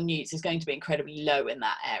impact on newts is going to be incredibly low in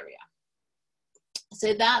that area.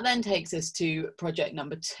 So that then takes us to project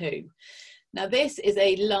number 2. Now this is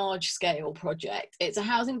a large scale project. It's a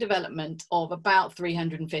housing development of about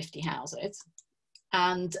 350 houses,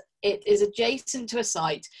 and it is adjacent to a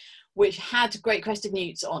site which had great crested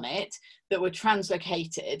newts on it that were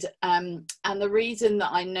translocated. And the reason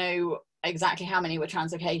that I know exactly how many were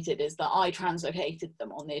translocated is that I translocated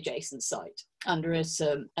them on the adjacent site under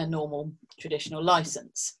a normal traditional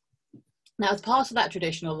license. Now, as part of that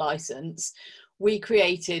traditional license, we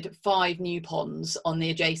created 5 new ponds on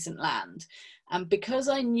the adjacent land. And because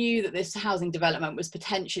I knew that this housing development was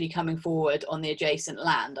potentially coming forward on the adjacent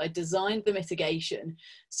land, I designed the mitigation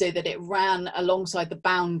so that it ran alongside the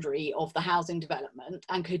boundary of the housing development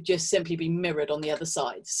and could just simply be mirrored on the other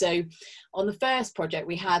side. So on the first project,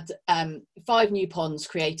 we had 5 new ponds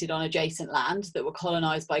created on adjacent land that were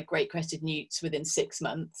colonised by great crested newts within 6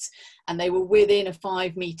 months. And they were within a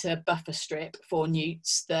 5-metre buffer strip for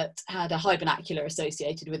newts that had a hybernacular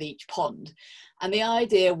associated with each pond. And the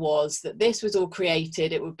idea was that this was all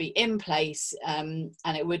created, it would be in place, and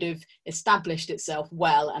it would have established itself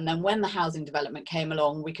well. And then when the housing development came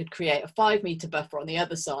along, we could create a 5-metre buffer on the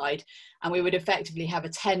other side, and we would effectively have a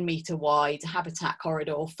 10-metre wide habitat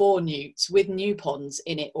corridor for newts with new ponds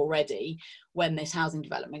in it already when this housing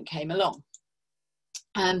development came along.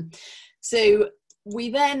 So we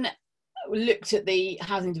then looked at the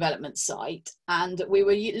housing development site, and we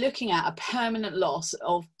were looking at a permanent loss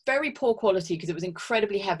of very poor quality because it was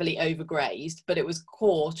incredibly heavily overgrazed, but it was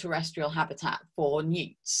core terrestrial habitat for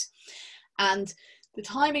newts. And the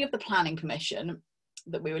timing of the planning permission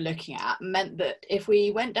that we were looking at meant that if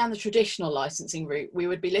we went down the traditional licensing route, we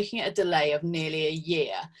would be looking at a delay of nearly a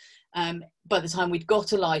year by the time we'd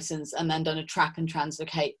got a license and then done a trap and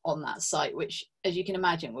translocate on that site, which, as you can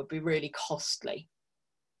imagine, would be really costly.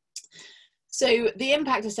 So the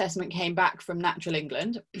impact assessment came back from Natural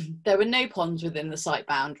England. There were no ponds within the site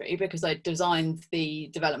boundary because I designed the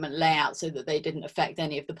development layout so that they didn't affect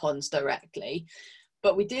any of the ponds directly.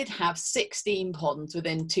 But we did have 16 ponds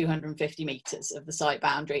within 250 metres of the site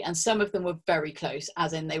boundary, and some of them were very close,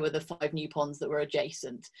 as in they were the 5 new ponds that were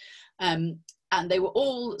adjacent. And they were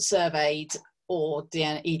all surveyed or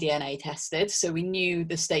eDNA tested, so we knew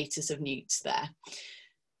the status of newts there.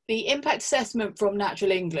 The impact assessment from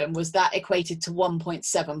Natural England was that equated to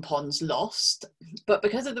 1.7 ponds lost, but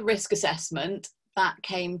because of the risk assessment, that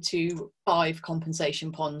came to 5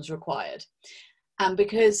 compensation ponds required. And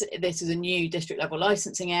because this is a new district level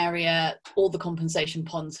licensing area, all the compensation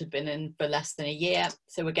ponds had been in for less than a year.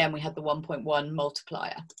 So again, we had the 1.1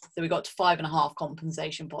 multiplier. So we got to 5.5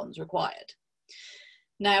 compensation ponds required.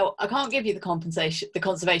 Now, I can't give you the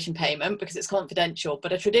conservation payment because it's confidential,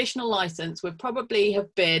 but a traditional license would probably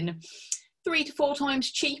have been 3 to 4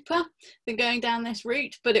 times cheaper than going down this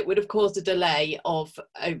route, but it would have caused a delay of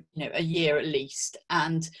a year at least.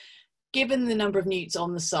 And given the number of newts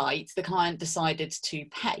on the site, the client decided to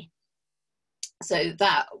pay. So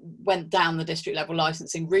that went down the district level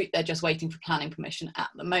licensing route. They're just waiting for planning permission at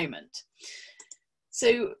the moment.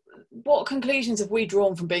 So what conclusions have we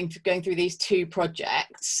drawn from going through these 2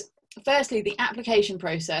 projects? firstly, the application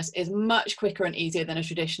process is much quicker and easier than a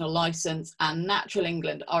traditional license, and Natural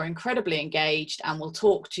England are incredibly engaged and will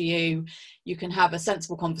talk to you. You can have a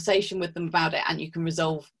sensible conversation with them about it, and you can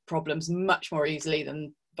resolve problems much more easily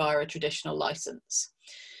than via a traditional license.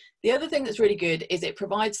 The other thing that's really good is it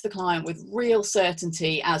provides the client with real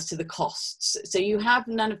certainty as to the costs. So you have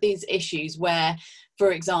none of these issues where,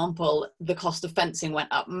 for example, the cost of fencing went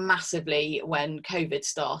up massively when COVID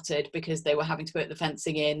started because they were having to put the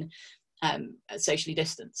fencing in socially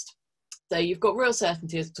distanced. So you've got real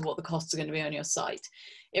certainty as to what the costs are going to be on your site.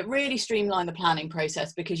 It really streamlined the planning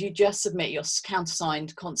process because you just submit your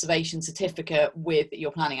countersigned conservation certificate with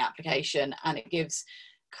your planning application, and it gives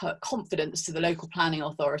confidence to the local planning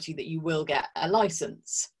authority that you will get a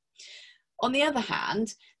license. On the other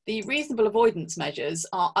hand, the reasonable avoidance measures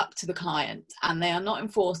are up to the client and they are not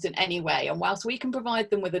enforced in any way. And whilst we can provide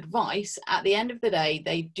them with advice, at the end of the day,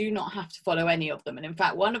 they do not have to follow any of them. And in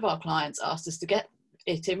fact, one of our clients asked us to get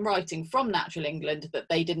it in writing from Natural England that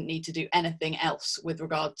they didn't need to do anything else with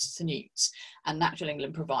regards to newts, and Natural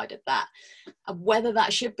England provided that. Whether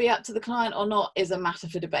that should be up to the client or not is a matter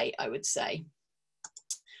for debate, I would say.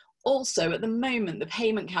 Also, at the moment, the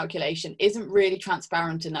payment calculation isn't really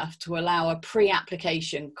transparent enough to allow a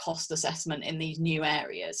pre-application cost assessment in these new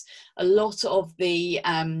areas. A lot of the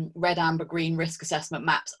red, amber, green risk assessment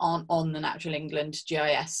maps aren't on the Natural England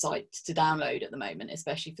GIS site to download at the moment,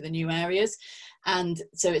 especially for the new areas. And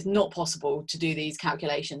so it's not possible to do these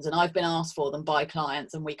calculations. And I've been asked for them by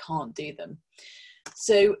clients and we can't do them.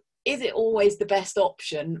 So is it always the best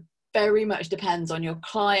option? Very much depends on your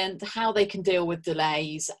client, how they can deal with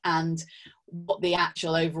delays and what the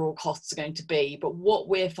actual overall costs are going to be. But what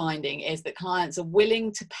we're finding is that clients are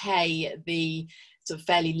willing to pay the sort of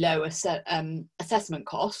fairly low assessment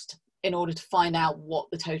cost in order to find out what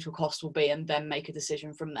the total cost will be and then make a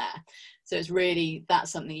decision from there. So it's really, that's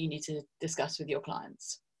something you need to discuss with your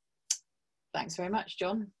clients. Thanks very much,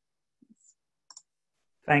 John.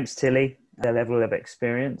 Thanks, Tilly. Their level of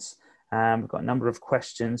experience. We've got a number of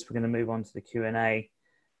questions. We're going to move on to the Q&A.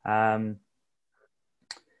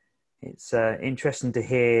 It's interesting to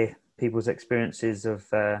hear people's experiences of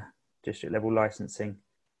district level licensing.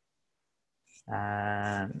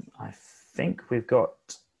 I think we've got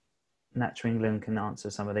Natural England can answer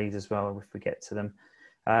some of these as well if we get to them.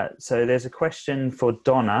 So there's a question for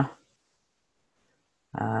Donna.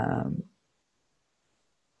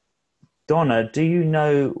 Donna, do you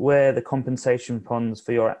know where the compensation ponds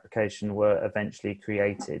for your application were eventually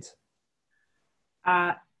created?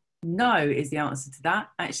 No is the answer to that,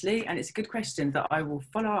 actually, and it's a good question that I will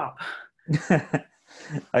follow up.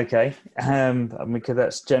 Okay, because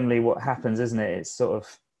that's generally what happens, isn't it? It's sort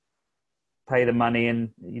of pay the money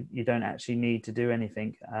and you don't actually need to do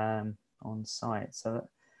anything on site. So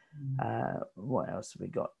what else have we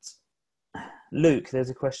got? Luke, there's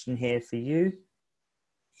a question here for you.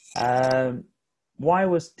 Why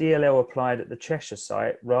was DLL applied at the Cheshire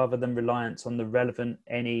site rather than reliance on the relevant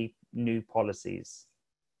any new policies?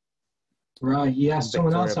 Right, yes,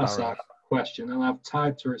 someone else asked that question and I've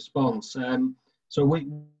typed a response. So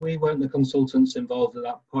we weren't the consultants involved at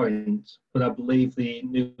that point, but I believe the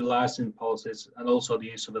new licensing policies and also the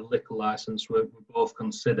use of a liquor license were both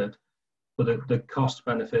considered. But the cost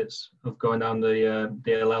benefits of going down the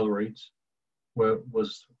DLL route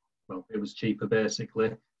it was cheaper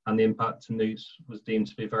basically. And the impact to newts was deemed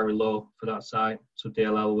to be very low for that site. So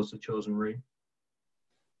DLL was the chosen route.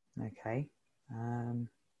 Okay.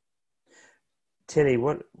 Tilly,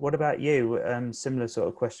 what about you? Similar sort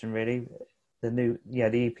of question, really. The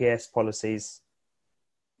EPS policies,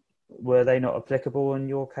 were they not applicable in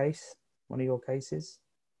your case, one of your cases?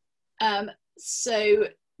 So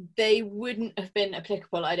they wouldn't have been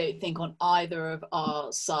applicable, I don't think, on either of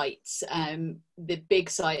our sites. The big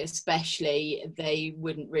site especially, they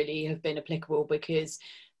wouldn't really have been applicable because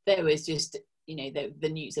there was just, you know, the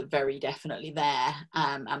newts are very definitely there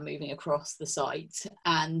and moving across the site.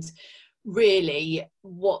 And really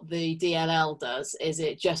what the DLL does is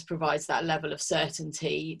it just provides that level of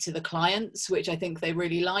certainty to the clients, which I think they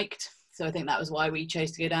really liked. So I think that was why we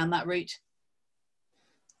chose to go down that route.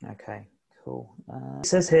 Okay. Cool. It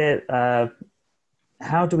says here,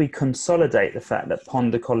 how do we consolidate the fact that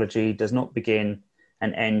pond ecology does not begin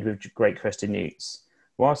and end with great crested newts?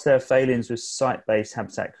 Whilst there are failings with site-based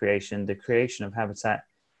habitat creation, the creation of habitat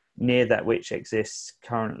near that which exists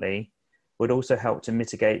currently would also help to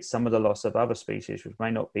mitigate some of the loss of other species which may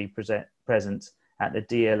not be present at the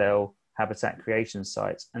DLL habitat creation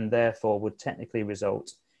sites and therefore would technically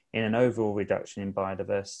result in an overall reduction in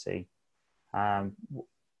biodiversity.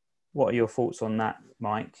 What are your thoughts on that,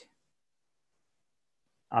 Mike,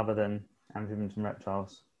 other than amphibians and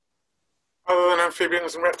reptiles? other than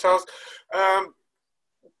amphibians and reptiles?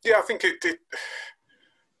 Yeah, I think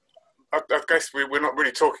I guess we're not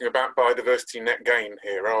really talking about biodiversity net gain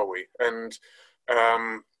here, are we? And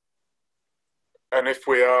if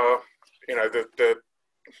we are, you know, the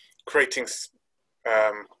creating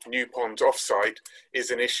new ponds off-site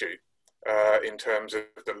is an issue in terms of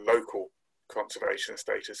the local conservation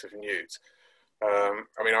status of newts.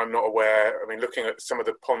 I mean, I'm not aware, I mean, looking at some of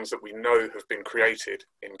the ponds that we know have been created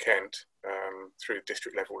in Kent through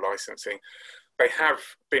district level licensing, they have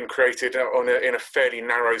been created in a fairly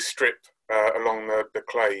narrow strip along the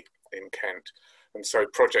clay in Kent. And so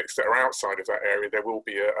projects that are outside of that area, there will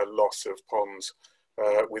be a loss of ponds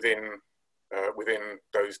within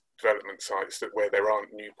those development sites where there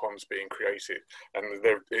aren't new ponds being created. And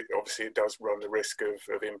obviously it does run the risk of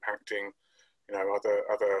impacting, you know,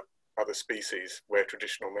 other species where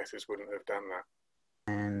traditional methods wouldn't have done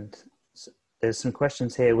that. And so there's some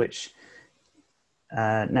questions here which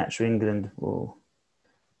Natural England will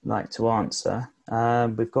like to answer.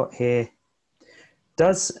 We've got here,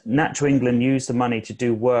 does Natural England use the money to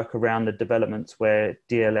do work around the developments where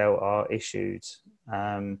DLL are issued?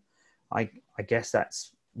 I guess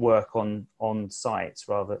that's work on sites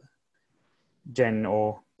rather. Jen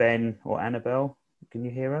or Ben or Annabelle, can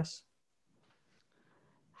you hear us?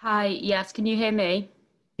 Hi, yes, can you hear me?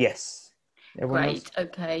 Yes. Everyone Great, else?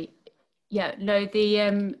 okay. Yeah, no,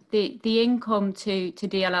 the income to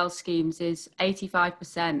DLL schemes is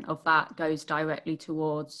 85% of that goes directly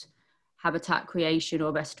towards habitat creation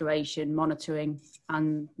or restoration, monitoring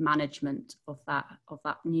and management of that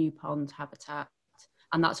new pond habitat.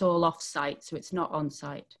 And that's all off-site, so it's not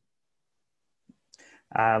on-site.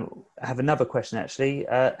 I have another question actually.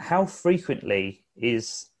 How frequently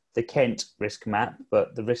is the Kent risk map,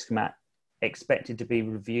 but the risk map expected to be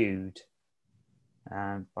reviewed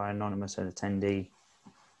by anonymous attendee?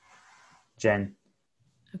 Jen.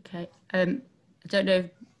 Okay. I don't know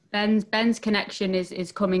if Ben's connection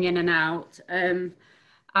is coming in and out.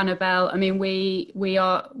 Annabelle, I mean, we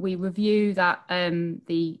review that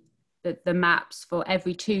the maps for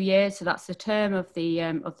every 2 years, so that's the term of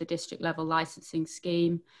the district level licensing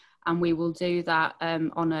scheme, and we will do that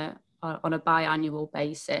on a biannual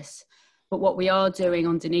basis. But what we are doing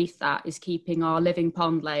underneath that is keeping our living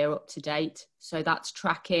pond layer up to date. So that's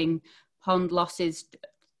tracking pond losses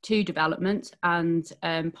to development and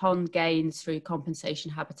pond gains through compensation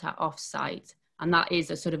habitat off-site. And that is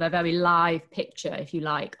a sort of a very live picture, if you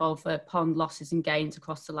like, of pond losses and gains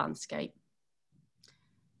across the landscape.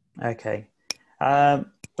 Okay.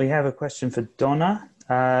 We have a question for Donna.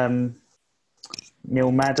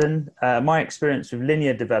 Neil Madden. My experience with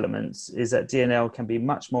linear developments is that DNL can be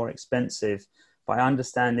much more expensive, but I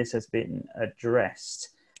understand this has been addressed.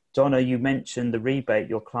 Donna, you mentioned the rebate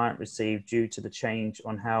your client received due to the change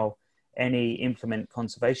on how any implement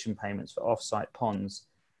conservation payments for off-site ponds.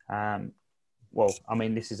 Well, I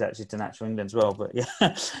mean, this is actually to Natural England as well, but yeah.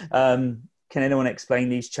 Can anyone explain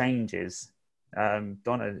these changes?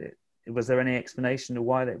 Donna, was there any explanation of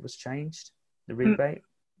why that was changed, the rebate?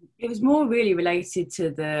 It was more really related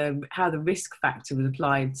to how the risk factor was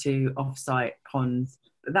applied to off-site ponds.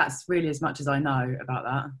 But that's really as much as I know about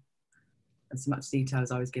that. As much detail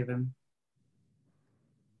as I was given.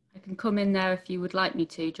 I can come in there if you would like me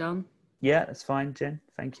to, John. Yeah, that's fine, Jen.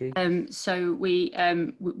 Thank you. So we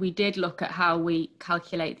did look at how we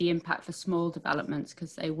calculate the impact for small developments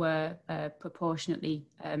because they were proportionately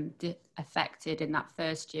affected in that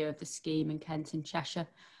first year of the scheme in Kent and Cheshire.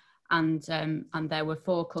 And there were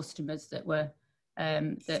 4 customers that were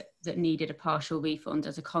that needed a partial refund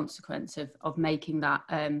as a consequence of making that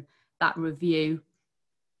that review.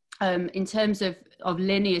 In terms of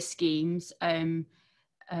linear schemes,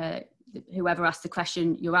 whoever asked the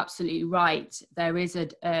question, you're absolutely right. There is a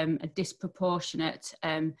disproportionate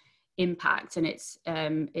impact, and it's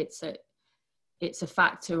a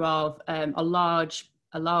factor of a large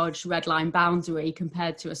red line boundary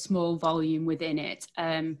compared to a small volume within it.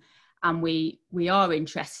 And we are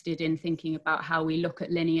interested in thinking about how we look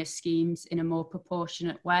at linear schemes in a more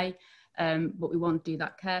proportionate way, but we want to do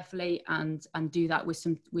that carefully and do that with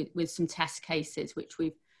some test cases,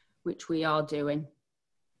 which we are doing.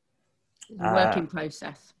 Work in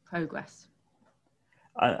progress.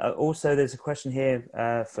 Also, there's a question here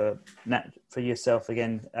for yourself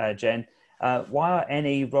again, Jen. Why are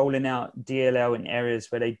any rolling out DLL in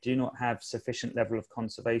areas where they do not have sufficient level of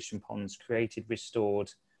conservation ponds created,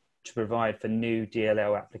 restored to provide for new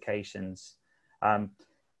DLL applications?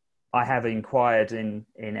 I have inquired in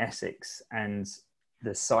Essex and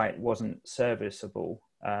the site wasn't serviceable.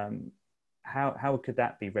 How could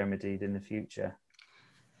that be remedied in the future?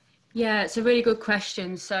 Yeah, it's a really good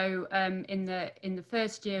question. So in the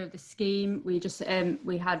first year of the scheme,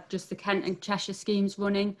 we had just the Kent and Cheshire schemes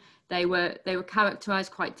running. They were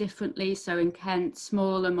characterised quite differently. So in Kent,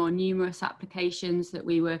 smaller, more numerous applications that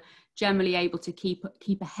we were generally able to keep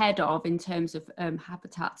ahead of in terms of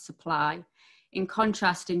habitat supply. In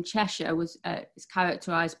contrast, in Cheshire is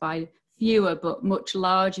characterised by fewer but much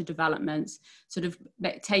larger developments, sort of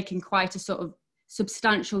taking quite a sort of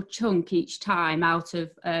substantial chunk each time out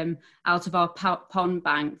of our pond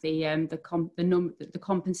bank, the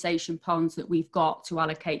compensation ponds that we've got to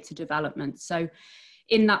allocate to development. So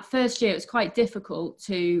in that first year, it's quite difficult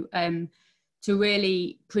to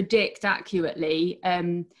really predict accurately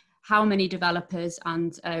how many developers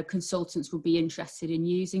and consultants will be interested in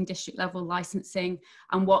using district level licensing,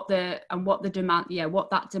 and what the demand, what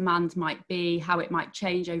that demand might be, how it might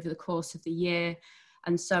change over the course of the year,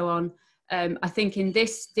 and so on. I think in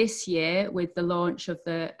this year, with the launch of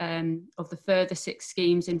the further 6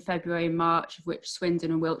 schemes in February and March, of which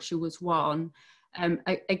Swindon and Wiltshire was one,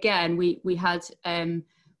 again we had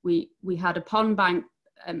a pond bank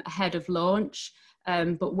ahead of launch,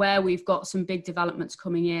 but where we've got some big developments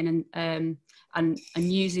coming in and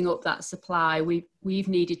using up that supply, we've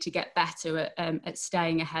needed to get better at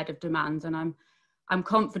staying ahead of demand, and I'm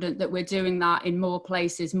confident that we're doing that in more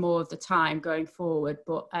places more of the time going forward.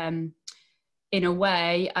 But in a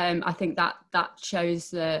way, I think that shows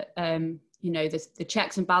that the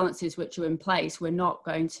checks and balances which are in place. We're not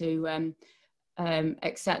going to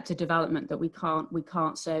accept a development that we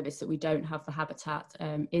can't service, that we don't have the habitat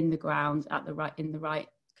in the ground in the right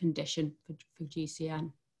condition for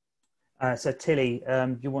GCN. So Tilly,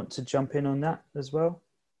 you want to jump in on that as well?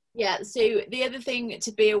 Yeah. So the other thing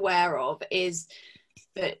to be aware of is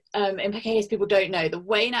that, in case people don't know, the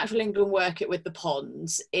way Natural England work it with the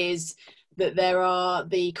ponds is that there are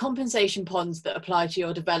the compensation ponds that apply to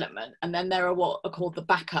your development, and then there are what are called the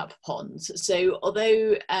backup ponds. So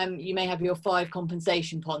although you may have your 5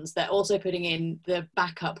 compensation ponds, they're also putting in the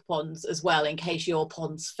backup ponds as well in case your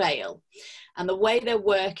ponds fail. And the way they're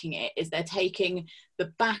working it is they're taking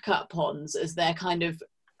the backup ponds as their kind of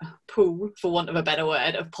pool, for want of a better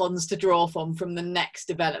word, of ponds to draw from the next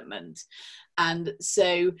development. And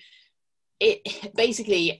so it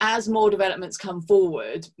basically, as more developments come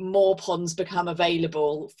forward, more ponds become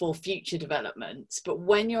available for future developments. But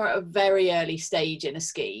when you're at a very early stage in a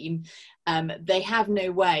scheme, they have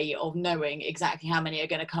no way of knowing exactly how many are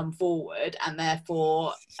going to come forward, and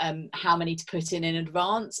therefore how many to put in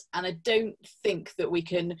advance. And I don't think that we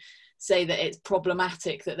can say that it's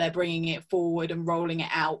problematic that they're bringing it forward and rolling it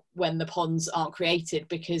out when the ponds aren't created,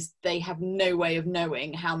 because they have no way of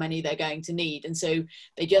knowing how many they're going to need. And so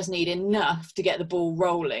they just need enough to get the ball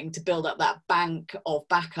rolling to build up that bank of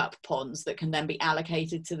backup ponds that can then be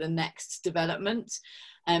allocated to the next development.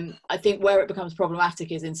 I think where it becomes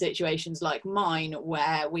problematic is in situations like mine,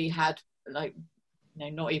 where we had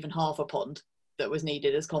not even half a pond that was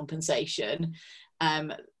needed as compensation.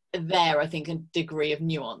 There, I think a degree of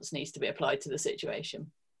nuance needs to be applied to the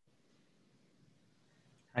situation.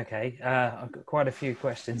 Okay, I've got quite a few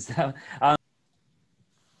questions now.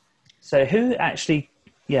 So who actually,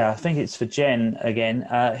 I think it's for Jen again,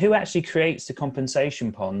 who actually creates the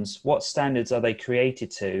compensation ponds? What standards are they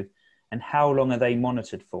created to, and how long are they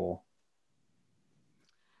monitored for?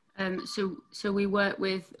 So we work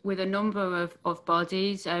with a number of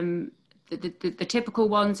bodies. The typical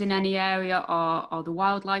ones in any area are the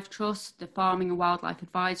Wildlife Trust, the Farming and Wildlife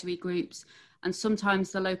Advisory Groups, and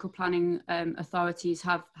sometimes the local planning authorities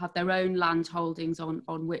have their own land holdings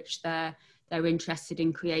on which they're interested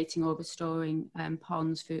in creating or restoring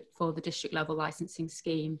ponds for the district level licensing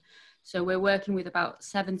scheme. So we're working with about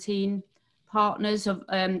 17 partners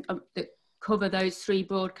that cover those 3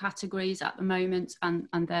 broad categories at the moment, and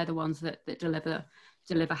they're the ones that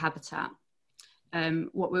deliver habitat.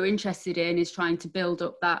 What we're interested in is trying to build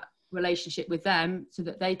up that relationship with them so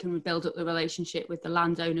that they can build up the relationship with the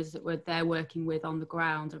landowners that they're working with on the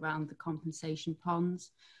ground around the compensation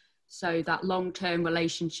ponds. So that long-term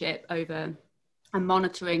relationship over and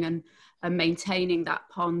monitoring and maintaining that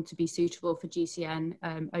pond to be suitable for GCN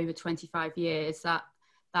over 25 years, that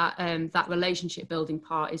relationship building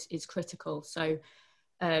part is critical. So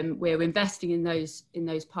we're investing in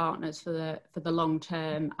those partners for the long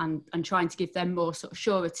term, and trying to give them more sort of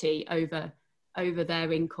surety over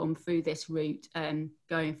their income through this route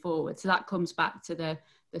going forward. So that comes back to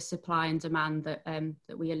the supply and demand that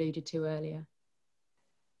we alluded to earlier.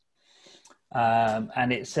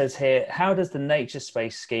 And it says here, how does the nature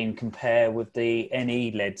space scheme compare with the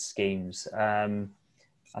NE-led schemes?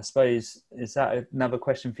 I suppose, is that another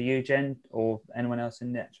question for you, Jen, or anyone else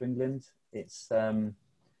in Natural England? It's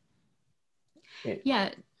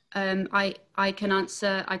Yeah, I can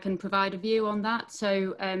answer, I can provide a view on that.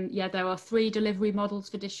 So yeah, there are 3 delivery models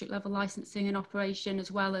for district level licensing in operation,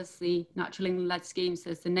 as well as the Natural England led schemes.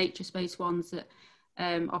 There's the nature space ones that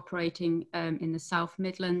operating in the South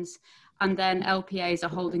Midlands, and then LPAs are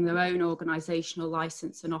holding their own organisational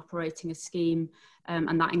licence and operating a scheme,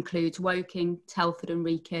 and that includes Woking, Telford and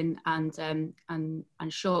Wrekin, and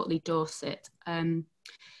shortly Dorset.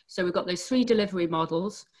 So we've got those 3 delivery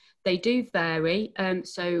models. They do vary.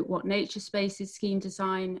 So what Nature Spaces scheme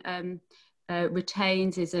design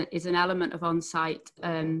retains is an element of on-site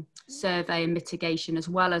survey and mitigation, as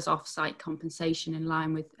well as off-site compensation in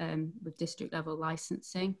line with district level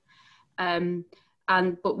licensing.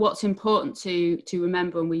 But what's important to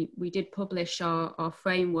remember, and we did publish our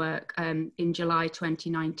framework in July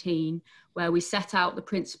 2019, where we set out the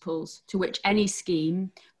principles to which any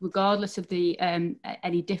scheme, regardless of the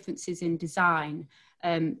any differences in design,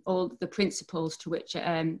 all the principles to which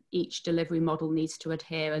each delivery model needs to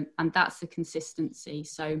adhere, and that's the consistency.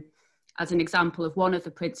 So as an example of one of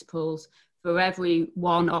the principles, for every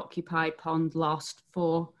 1 occupied pond lost,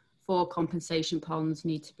 4 compensation ponds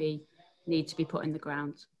need to be put in the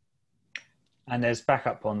ground. And there's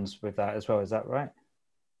backup ponds with that as well, is that right?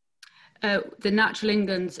 The Natural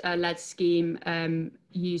England led scheme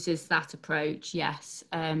uses that approach, yes.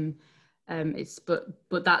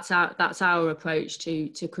 But that's our approach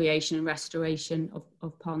to creation and restoration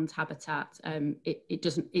of pond habitat.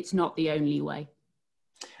 It's not the only way.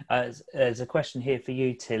 There's a question here for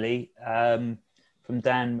you, Tilly, from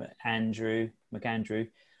Dan McAndrew.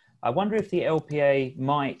 I wonder if the LPA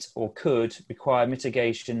might or could require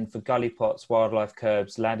mitigation for gully pots, wildlife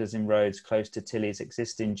curbs, ladders in roads close to Tilly's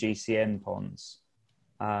existing GCN ponds.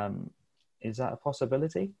 Is that a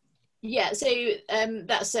possibility? Yeah, so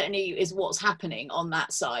that certainly is what's happening on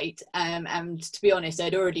that site. And to be honest,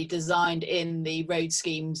 I'd already designed in the road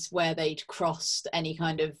schemes where they'd crossed any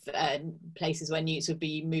kind of places where newts would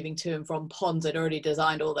be moving to and from ponds. I'd already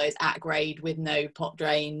designed all those at grade with no pot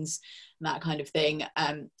drains and that kind of thing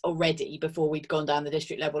already before we'd gone down the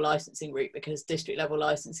district level licensing route, because district level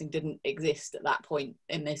licensing didn't exist at that point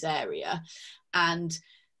in this area. And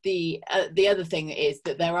the other thing is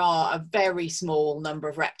that there are a very small number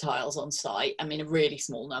of reptiles on site. I mean, a really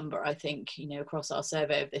small number. I think, you know, across our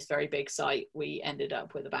survey of this very big site, we ended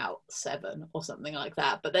up with about 7 or something like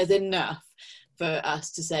that. But there's enough for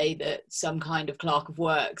us to say that some kind of clerk of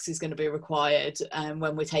works is going to be required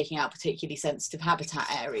when we're taking out particularly sensitive habitat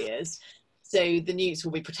areas. So the newts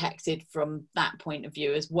will be protected from that point of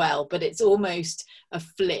view as well. But it's almost a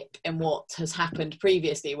flip in what has happened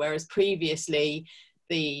previously, whereas previously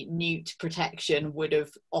the newt protection would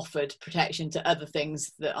have offered protection to other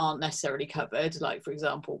things that aren't necessarily covered, like, for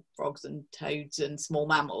example, frogs and toads and small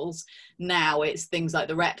mammals. Now it's things like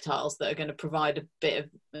the reptiles that are going to provide a bit of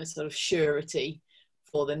a sort of surety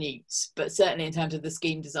for the newts. But certainly in terms of the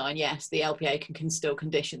scheme design, yes, the LPA can still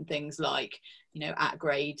condition things like, you know, at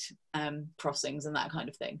grade crossings and that kind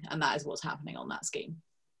of thing. And that is what's happening on that scheme.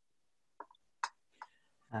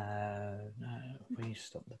 No, we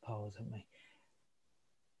stopped the polls, haven't we?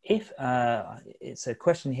 If it's a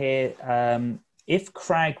question here, if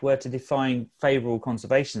KRAG were to define favourable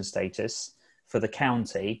conservation status for the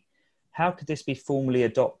county, how could this be formally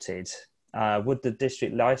adopted? Would the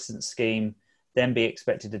district licence scheme then be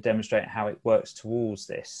expected to demonstrate how it works towards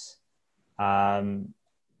this?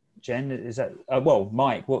 Jen, is that well,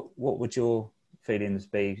 Mike? What would your feelings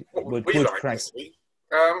be? What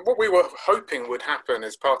we were hoping would happen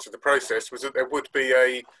as part of the process was that there would be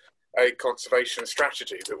a conservation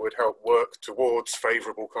strategy that would help work towards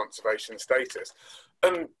favourable conservation status.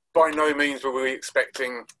 And by no means were we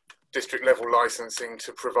expecting district level licensing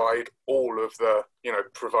to provide all of the, you know,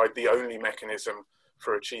 provide the only mechanism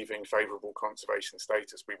for achieving favourable conservation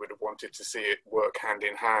status. We would have wanted to see it work hand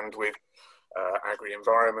in hand with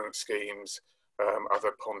agri-environment schemes,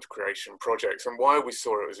 other pond creation projects. And why we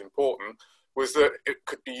saw it as important was that it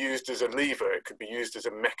could be used as a lever, it could be used as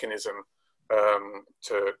a mechanism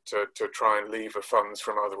to try and lever funds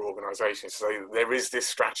from other organisations. So there is this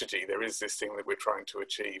strategy, there is this thing that we're trying to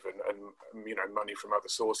achieve, and you know, money from other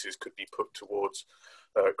sources could be put towards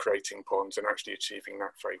creating ponds and actually achieving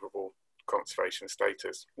that favourable conservation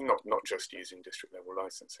status, not just using district level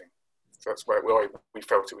licensing. So that's why we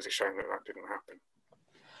felt it was a shame that that didn't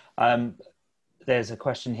happen. There's a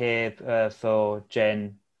question here for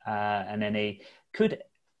Jen and Annie. Could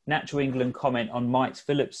Natural England comment on Mike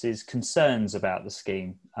Phillips's concerns about the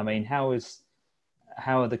scheme? I mean, how are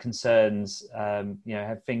the concerns? You know,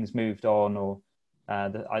 have things moved on, or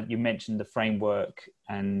you mentioned the framework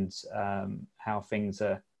and how things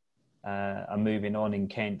are are moving on in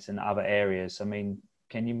Kent and other areas. I mean,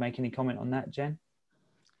 can you make any comment on that, Jen?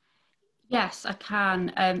 Yes, I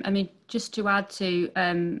can. I mean, just to add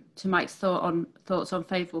to Mike's thoughts on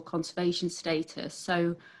favourable conservation status.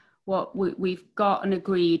 So, what we've got an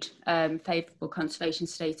agreed favourable conservation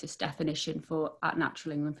status definition for at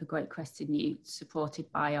Natural England for great crested newts, supported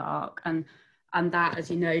by ARC, and that, as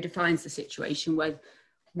you know, defines the situation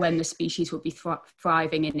when the species will be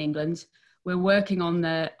thriving in England. We're working on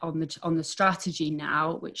the strategy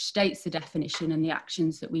now, which states the definition and the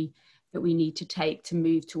actions that we need to take to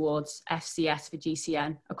move towards FCS for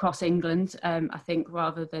GCN across England, I think,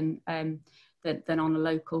 rather than on a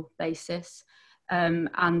local basis. And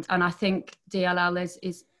I think DLL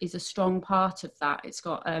is a strong part of that. It's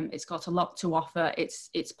got a lot to offer.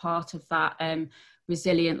 It's part of that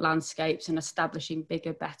resilient landscapes and establishing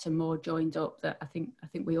bigger, better, more joined up that I think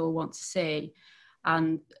we all want to see.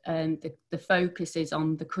 And the focus is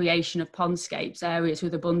on the creation of pondscapes, areas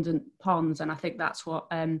with abundant ponds, and I think that's what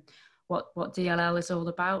DLL is all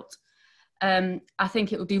about. I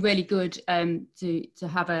think it would be really good to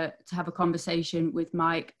have a conversation with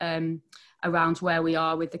Mike around where we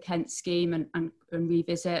are with the Kent scheme and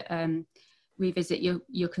revisit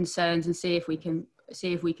your concerns and see if we can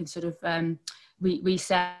sort of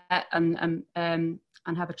reset and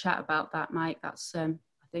have a chat about that, Mike. That's I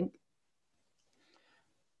think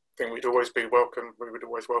we'd always be welcome. We would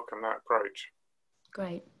always welcome that approach.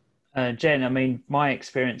 Great. Jen, I mean, my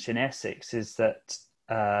experience in Essex is that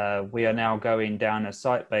we are now going down a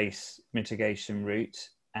site-based mitigation route,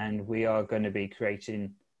 and we are going to be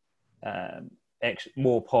creating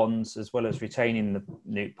more ponds as well as retaining the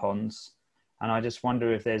newt ponds. And I just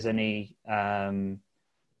wonder if there's any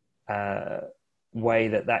way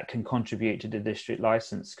that can contribute to the district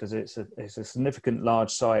licence, because it's a significant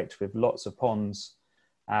large site with lots of ponds.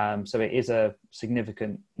 So it is a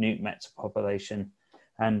significant newt meta population.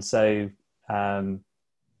 And so,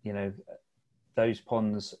 you know, those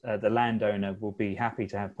ponds, the landowner will be happy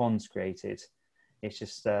to have ponds created. It's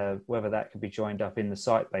just whether that could be joined up in the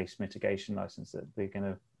site-based mitigation licence that we're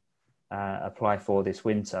going to apply for this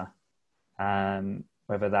winter.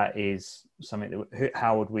 Whether that is something that,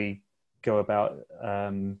 how would we go about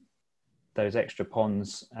those extra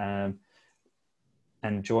ponds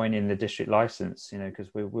and join in the district licence, you know,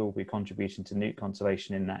 because we will be contributing to newt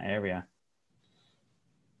conservation in that area.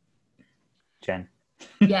 Jen.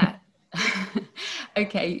 Yeah.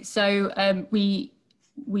 Okay, so we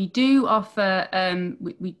do offer a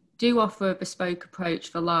bespoke approach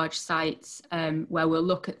for large sites where we'll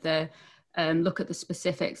look at the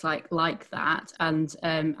specifics like that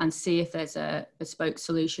and see if there's a bespoke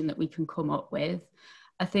solution that we can come up with.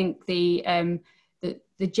 I think the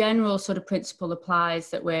general sort of principle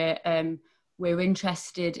applies that we're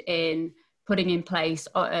interested in putting in place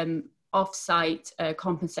off-site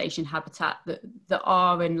compensation habitat that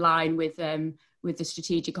are in line with the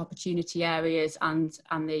strategic opportunity areas and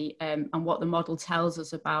what the model tells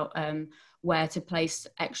us about where to place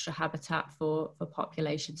extra habitat for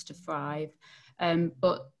populations to thrive.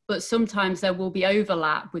 But sometimes there will be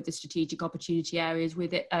overlap with the strategic opportunity areas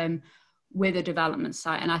with it. With a development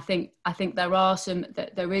site, and I think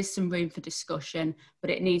there is some room for discussion, but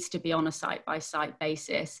it needs to be on a site-by-site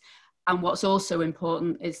basis. And what's also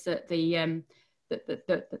important is that the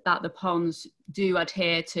ponds do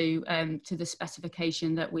adhere to the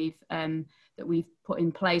specification that we've put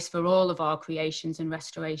in place for all of our creations and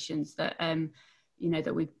restorations. That you know,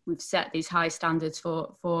 that we've set these high standards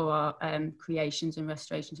for our creations and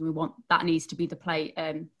restorations. We want that needs to be the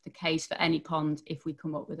case for any pond if we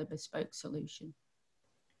come up with a bespoke solution.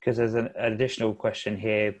 Because there's an additional question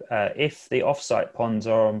here. If the off-site ponds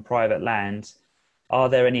are on private land, are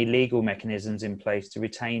there any legal mechanisms in place to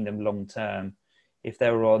retain them long term? If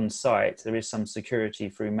they're on site, there is some security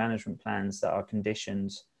through management plans that are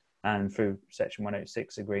conditioned and through Section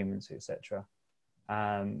 106 agreements, etc.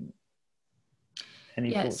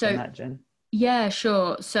 Any thoughts on that, Jen? Yeah,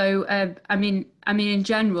 sure. So, I mean, in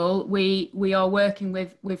general, we are working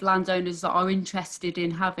with landowners that are interested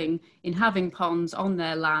in having ponds on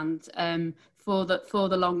their land for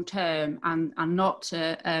the long term and not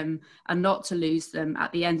to lose them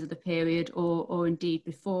at the end of the period or indeed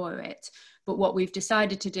before it. But what we've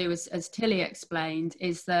decided to do, as Tilly explained,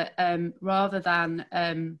 is that rather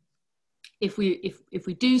than if we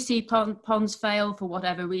do see ponds fail for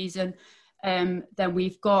whatever reason, then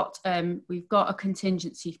we've got a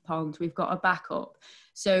contingency pond, we've got a backup.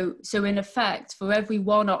 So in effect, for every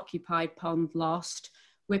one occupied pond lost,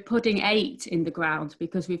 we're putting 8 in the ground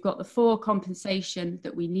because we've got the 4 compensation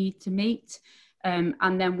that we need to meet.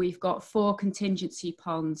 And then we've got 4 contingency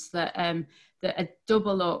ponds that that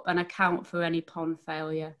double up and account for any pond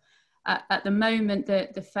failure. At the moment,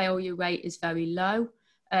 the failure rate is very low,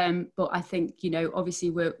 but I think, you know, obviously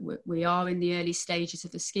we are in the early stages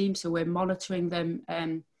of the scheme, so we're monitoring them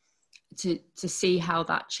to see how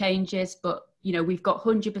that changes. But, you know, we've got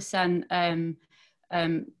 100%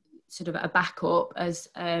 sort of a backup as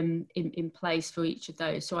in place for each of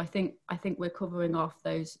those. So I think we're covering off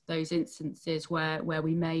those instances where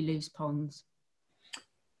we may lose ponds.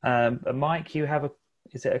 Mike, you have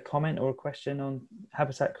is it a comment or a question on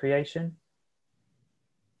habitat creation?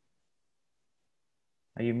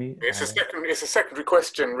 Are you mute? It's a secondary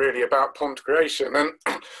question really about pond creation, and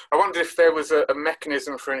I wondered if there was a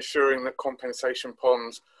mechanism for ensuring that compensation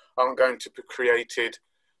ponds aren't going to be created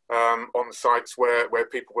on sites where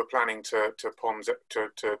people were planning to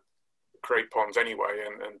create ponds anyway,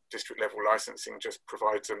 and district level licensing just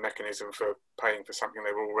provides a mechanism for paying for something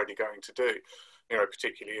they were already going to do. You know,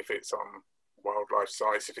 particularly if it's on wildlife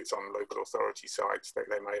sites, if it's on local authority sites,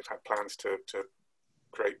 they may have had plans to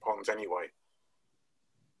create ponds anyway.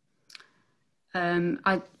 I'm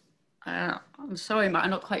sorry, Matt, I'm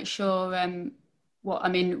not quite sure what, I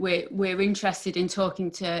mean, we're interested in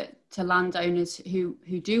talking to landowners who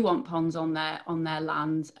do want ponds on their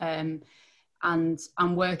land, and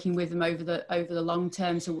working with them over the long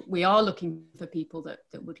term. So we are looking for people that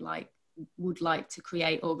would like to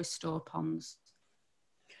create or restore ponds.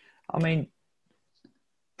 I mean,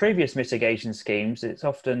 previous mitigation schemes, it's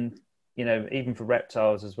often, you know, even for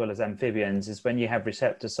reptiles as well as amphibians, is when you have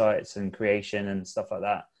receptor sites and creation and stuff like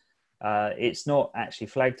that, it's not actually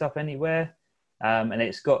flagged up anywhere. And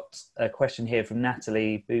it's got a question here from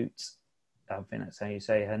Natalie Boots, I think that's how you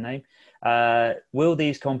say her name. Will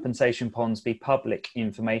these compensation ponds be public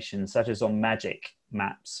information, such as on magic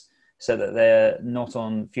maps, so that they're not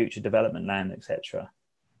on future development land, etc.?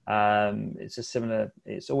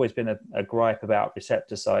 It's always been a gripe about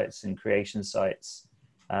receptor sites and creation sites.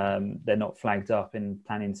 They're not flagged up in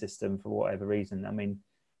planning system for whatever reason. I mean,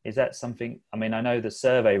 is that something, I mean, I know the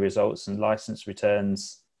survey results and license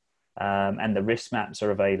returns and the risk maps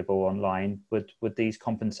are available online. Would these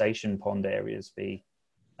compensation pond areas be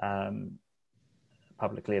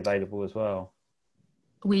publicly available as well?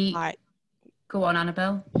 Hi. Go on,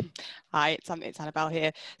 Annabelle. Hi, it's Annabelle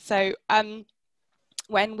here. So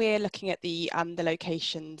when we're looking at the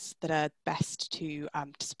locations that are best to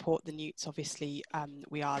support the newts, obviously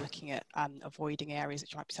we are looking at avoiding areas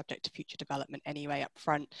which might be subject to future development anyway up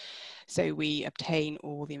front. So we obtain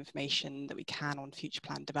all the information that we can on future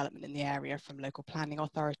planned development in the area from local planning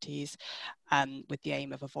authorities, with the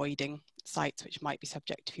aim of avoiding sites which might be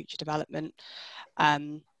subject to future development.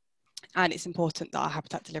 And it's important that our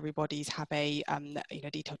habitat delivery bodies have a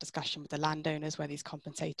detailed discussion with the landowners where these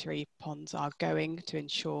compensatory ponds are going, to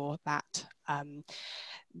ensure that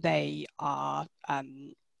they are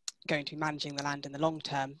going to be managing the land in the long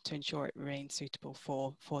term to ensure it remains suitable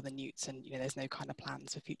for the newts, and there's no kind of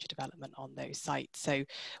plans for future development on those sites. So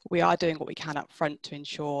we are doing what we can up front to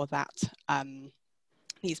ensure that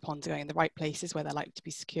these ponds are going in the right places where they're likely to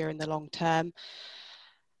be secure in the long term.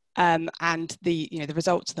 And the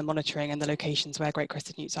results of the monitoring and the locations where great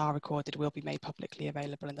crested newts are recorded will be made publicly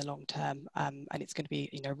available in the long term, and it's going to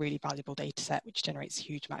be a really valuable data set which generates a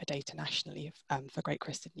huge amount of data nationally for great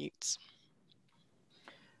crested newts.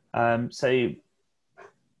 So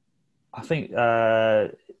I think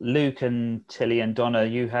Luke and Tilly and Donna,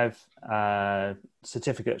 you have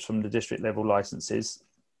certificates from the district level licenses.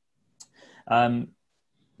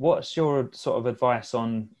 What's your sort of advice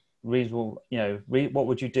on reasonable, what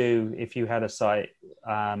would you do if you had a site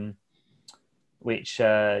which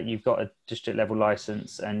you've got a district level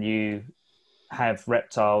license and you have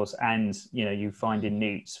reptiles and you find in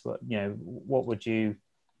newts, but what would you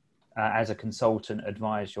as a consultant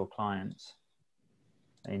advise your clients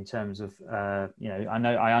in terms of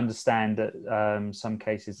I understand that some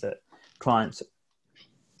cases that clients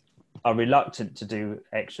are reluctant to do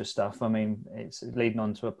extra stuff. I mean, it's leading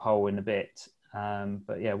on to a poll in a bit.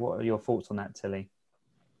 But yeah, what are your thoughts on that, Tilly?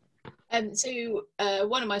 So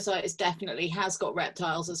one of my sites definitely has got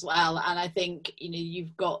reptiles as well, and I think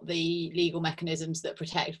you've got the legal mechanisms that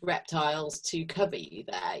protect reptiles to cover you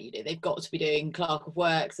there. They've got to be doing clerk of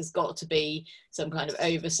works. There's got to be some kind of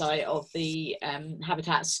oversight of the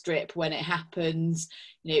habitat strip when it happens.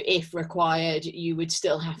 If required, you would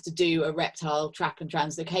still have to do a reptile trap and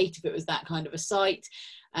translocate if it was that kind of a site.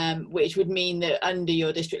 Which would mean that under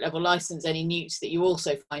your district level license, any newts that you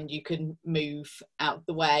also find, you can move out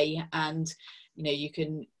the way, and you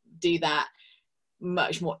can do that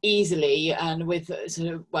much more easily, and with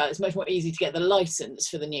sort of, well, it's much more easy to get the license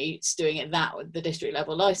for the newts doing it that with the district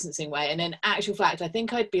level licensing way. And in actual fact, I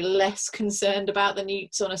think I'd be less concerned about the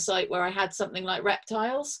newts on a site where I had something like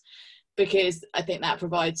reptiles, because I think that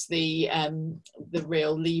provides the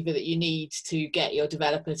real lever that you need to get your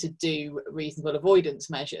developer to do reasonable avoidance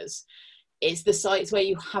measures. It's the sites where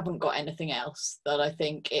you haven't got anything else that I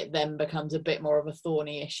think it then becomes a bit more of a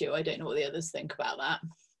thorny issue. I don't know what the others think about that.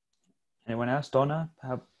 Anyone else? Donna,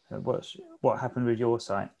 what happened with your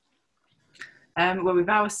site? Well, with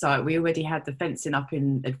our site, we already had the fencing up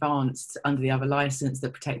in advance under the other license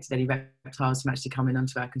that protected any reptiles from actually coming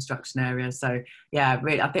onto our construction area. So yeah,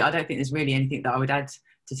 really, I don't think there's really anything that I would add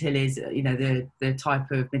to Tilly's. You know, the type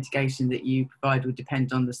of mitigation that you provide will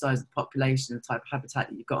depend on the size of the population, the type of habitat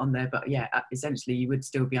that you've got on there. But yeah, essentially you would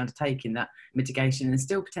still be undertaking that mitigation and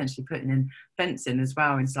still potentially putting in fencing as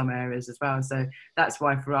well in some areas as well. So that's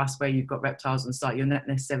why for us, where you've got reptiles on site, you're not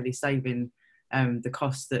necessarily saving the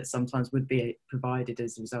costs that sometimes would be provided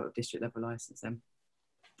as a result of district level licensing.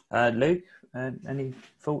 Luke, any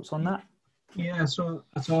thoughts on that? Yeah, so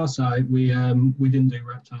at our site, we didn't do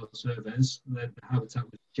reptile surveys. The habitat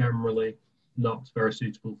was generally not very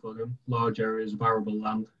suitable for them. Large areas of arable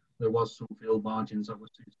land. There was some field margins that were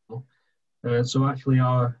suitable. So actually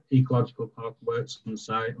our ecological park works on the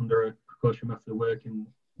site under a precaution method of working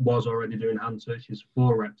was already doing hand searches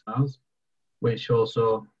for reptiles, which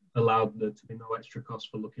also allowed there to be no extra cost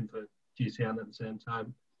for looking for GCN at the same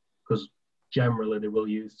time, because generally they will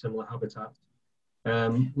use similar habitats.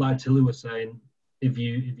 Like Tilly was saying, if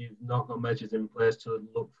you've not got measures in place to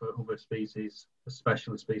look for other species,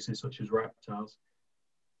 especially species such as reptiles,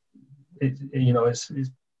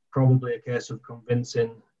 it's probably a case of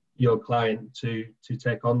convincing your client to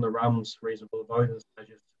take on the RAM's reasonable avoidance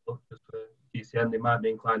measures to look for GCN. They might be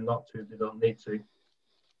inclined not to if they don't need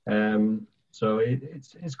to. So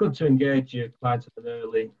it's good to engage your clients at an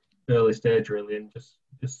early stage really, and just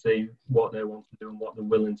see what they want to do and what they're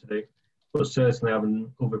willing to do. But certainly having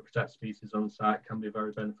other protected species on site can be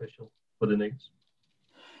very beneficial for the newts.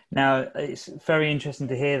 Now, it's very interesting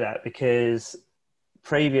to hear that, because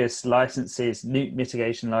previous licenses, newt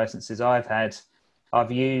mitigation licenses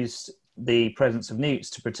I've used the presence of newts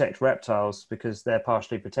to protect reptiles because they're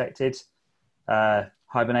partially protected.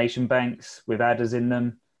 Hibernation banks with adders in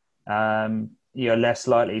them, you're less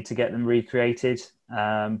likely to get them recreated.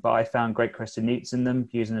 But I found great crested newts in them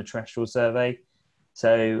using a terrestrial survey.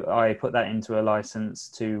 So I put that into a license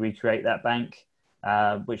to recreate that bank,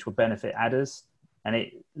 which will benefit adders. And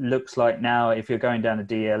it looks like now, if you're going down a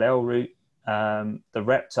DLL route, the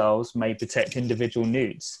reptiles may protect individual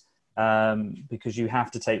newts, because you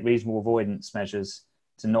have to take reasonable avoidance measures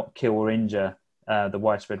to not kill or injure the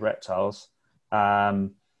widespread reptiles.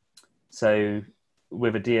 So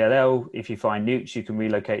with a DLL, if you find newts, you can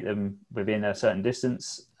relocate them within a certain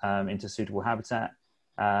distance into suitable habitat.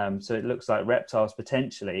 So it looks like reptiles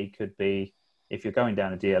potentially could be, if you're going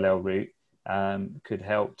down a DLL route, could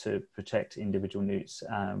help to protect individual newts.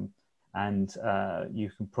 And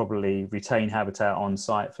you can probably retain habitat on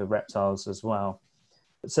site for reptiles as well.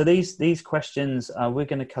 So these questions, we're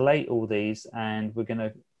going to collate all these and we're going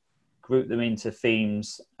to group them into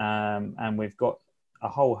themes. And we've got a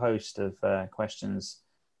whole host of questions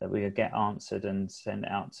that we will get answered and send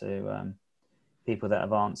out to people that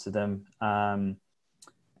have answered them.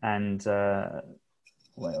 And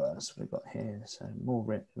what else have we got here? So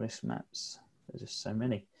more risk maps. There's just so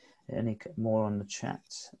many. Any more on the chat?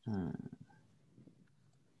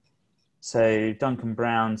 So Duncan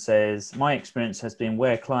Brown says, my experience has been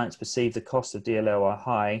where clients perceive the cost of DLL are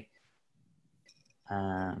high,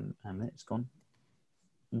 and it's gone.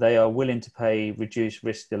 They are willing to pay reduced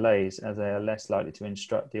risk delays as they are less likely to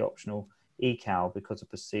instruct the optional ecal because of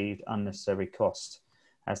perceived unnecessary cost.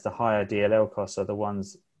 As the higher DLL costs are the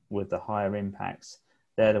ones with the higher impacts,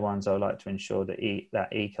 they're the ones I would like to ensure that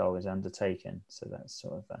that ecal is undertaken. So that's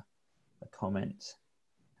sort of a comment.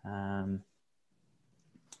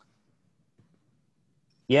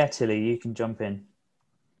 Yeah, Tilly, you can jump in.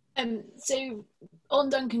 So on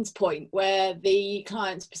Duncan's point, where the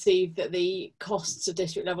clients perceive that the costs of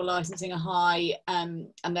district level licensing are high, and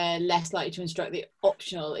they're less likely to instruct the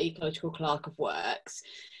optional ecological clerk of works,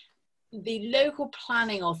 the local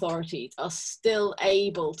planning authorities are still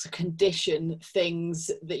able to condition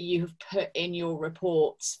things that you have put in your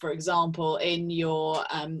reports. For example, in your,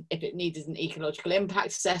 if it needs an ecological impact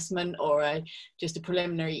assessment or just a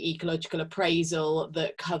preliminary ecological appraisal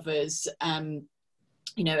that covers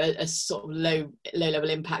you know, a sort of low level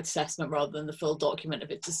impact assessment rather than the full document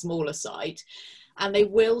if it's a smaller site. And they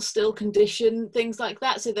will still condition things like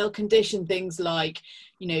that. So they'll condition things like,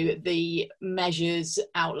 you know, the measures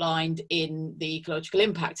outlined in the ecological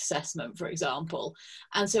impact assessment, for example.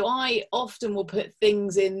 And so I often will put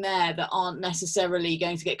things in there that aren't necessarily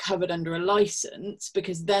going to get covered under a license,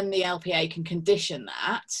 because then the LPA can condition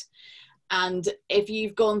that. And if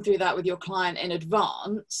you've gone through that with your client in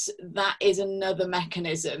advance, that is another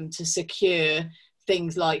mechanism to secure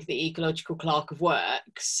things like the ecological clerk of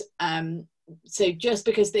works. So just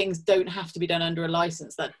because things don't have to be done under a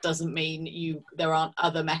license, that doesn't mean there aren't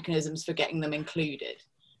other mechanisms for getting them included.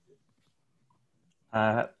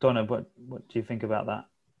 Donna, what do you think about that?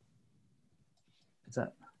 Is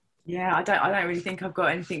that? Yeah, I don't really think I've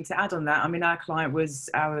got anything to add on that. I mean,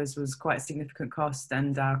 ours was quite a significant cost,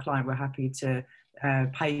 and our client were happy to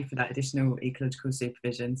pay for that additional ecological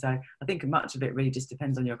supervision. So I think much of it really just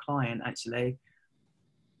depends on your client, actually.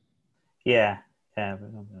 Yeah.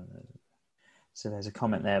 So there's a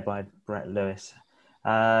comment there by Brett Lewis.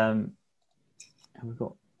 And we've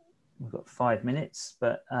got 5 minutes,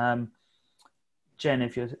 but Jen,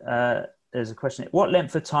 if you're there's a question. What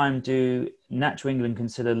length of time do Natural England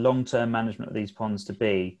consider long-term management of these ponds to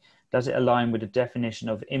be? Does it align with the definition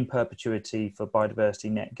of in perpetuity for biodiversity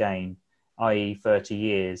net gain, i.e. 30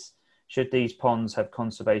 years? Should these ponds have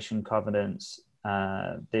conservation covenants?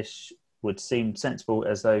 This would seem sensible,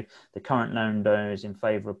 as though the current landowner is in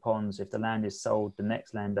favour of ponds. If the land is sold, the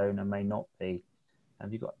next landowner may not be.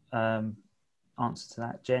 Have you got answer to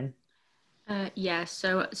that, Jen? Yeah,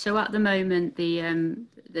 so at the moment,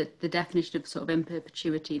 the definition of sort of in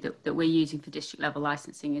perpetuity that we're using for district level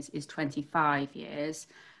licensing is 25 years.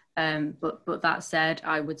 But that said,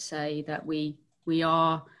 I would say that we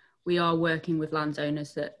are working with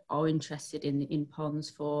landowners that are interested in ponds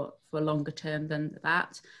for longer term than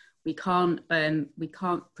that. We can't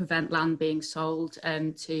prevent land being sold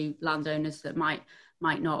to landowners that might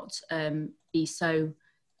not be so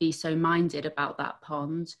minded about that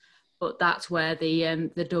pond. But that's where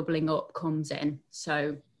the doubling up comes in.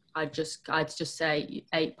 So I'd just say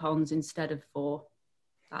 8 ponds instead of 4.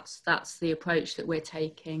 That's the approach that we're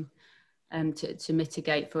taking to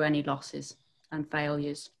mitigate for any losses and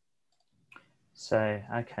failures. So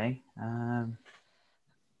okay.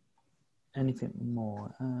 Anything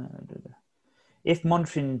more? If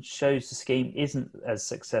monitoring shows the scheme isn't as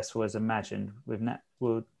successful as imagined,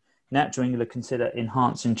 will Natural England consider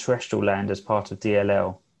enhancing terrestrial land as part of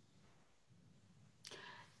DLL?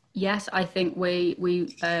 Yes, I think we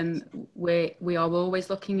are always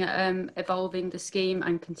looking at evolving the scheme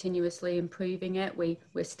and continuously improving it.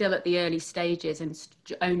 We're still at the early stages and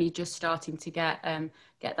only just starting to get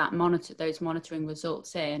those monitoring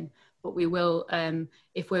results in. But we will,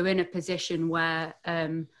 if we're in a position where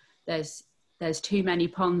there's too many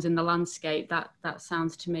ponds in the landscape, that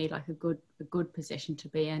sounds to me like a good position to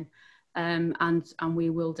be in, and we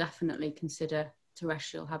will definitely consider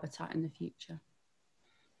terrestrial habitat in the future.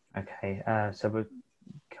 Okay, so we're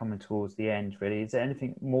coming towards the end, really. Is there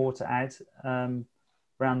anything more to add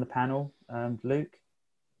around the panel, Luke?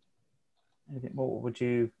 Anything more? Would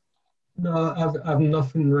you? No, I've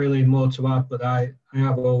nothing really more to add, but I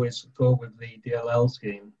have always thought with the DLL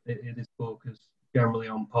scheme, it is focused generally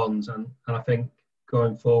on ponds, and I think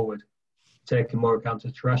going forward, taking more account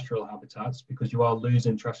of terrestrial habitats, because you are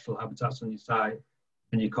losing terrestrial habitats on your site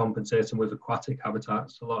and you're compensating with aquatic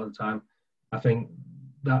habitats a lot of the time. I think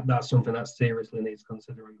that's something that seriously needs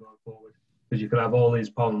considering going forward, because you could have all these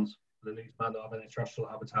ponds, but the news might not have any terrestrial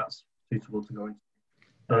habitats suitable to go into.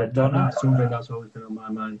 That's something that's always been on my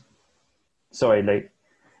mind. Sorry, Luke.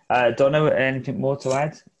 Donna, anything more to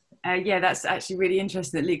add? Yeah, that's actually really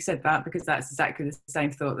interesting that Luke said that, because that's exactly the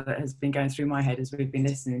same thought that has been going through my head as we've been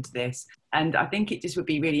listening to this. And I think it just would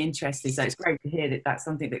be really interesting. So it's great to hear that that's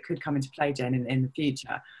something that could come into play, Jen, in the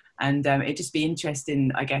future. And it'd just be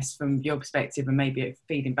interesting, I guess, from your perspective, and maybe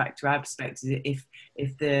feeding back to our perspective,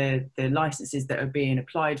 if the licenses that are being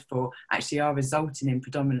applied for actually are resulting in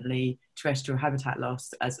predominantly terrestrial habitat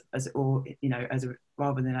loss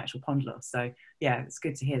rather than actual pond loss. So yeah, it's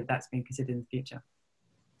good to hear that that's being considered in the future.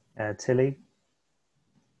 Tilly?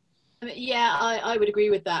 Yeah, I would agree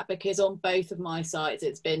with that, because on both of my sites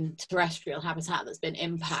it's been terrestrial habitat that's been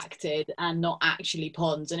impacted and not actually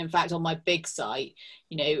ponds. And in fact, on my big site,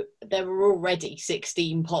 there were already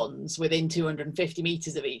 16 ponds within 250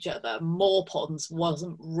 metres of each other. More ponds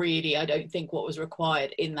wasn't really, I don't think, what was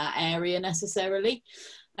required in that area necessarily.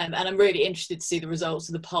 And I'm really interested to see the results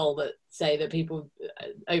of the poll that say that people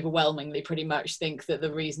overwhelmingly pretty much think that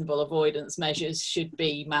the reasonable avoidance measures should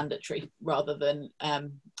be mandatory rather than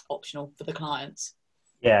optional for the clients.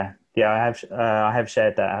 Yeah, I have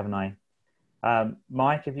shared that, haven't I?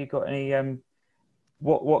 Mike, have you got any?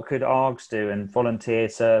 What could ARGs do, and volunteer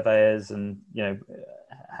surveyors, and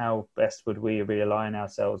how best would we realign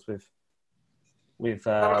ourselves with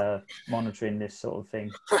monitoring this sort of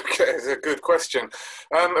thing? Okay, it's a good question.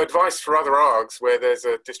 Advice for other ARGs where there's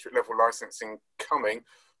a district level licensing coming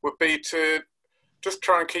would be to just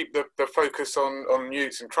try and keep the focus on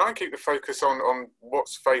newts, and try and keep the focus on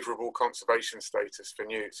what's favourable conservation status for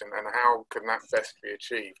newts, and how can that best be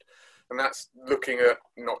achieved. And that's looking at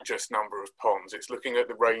not just number of ponds, it's looking at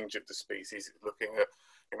the range of the species, it's looking at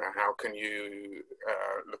how can you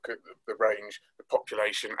look at the range, the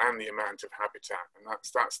population, and the amount of habitat. And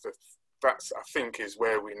that's I think is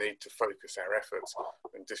where we need to focus our efforts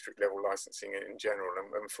in district level licensing in general.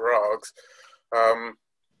 And for ARGs,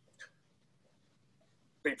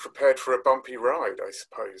 be prepared for a bumpy ride, I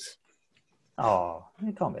suppose. Oh,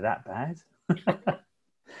 it can't be that bad.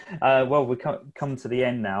 Well, we come to the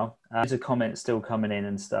end now. There's a comment still coming in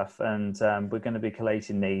and stuff, and we're going to be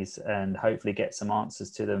collating these and hopefully get some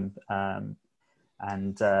answers to them,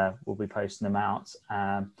 and we'll be posting them out.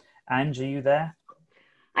 Ange, are you there?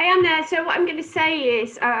 I am there. So what I'm going to say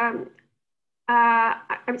is I'm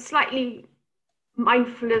slightly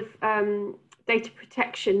mindful of data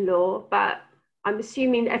protection law, but I'm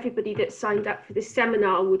assuming everybody that signed up for this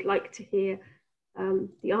seminar would like to hear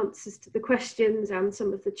the answers to the questions and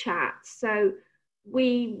some of the chats. So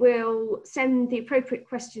we will send the appropriate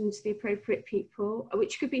questions to the appropriate people,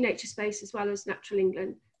 which could be Nature Space as well as Natural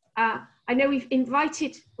England. I know we've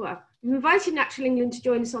invited Natural England to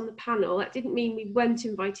join us on the panel. That didn't mean we weren't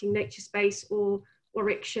inviting Nature Space or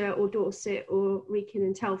Warwickshire or Dorset or Wrekin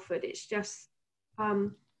and Telford. It's just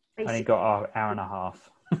only got an hour and a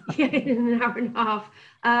half. Yeah, in an hour and a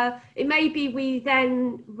half. It may be we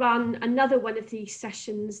then run another one of these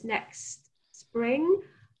sessions next spring,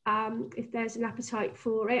 if there's an appetite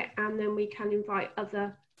for it, and then we can invite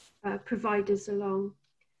other providers along.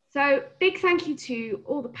 So big thank you to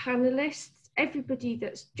all the panelists, everybody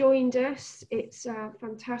that's joined us. It's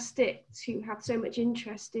fantastic to have so much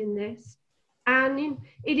interest in this, and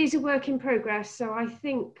it is a work in progress. So I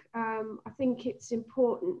think it's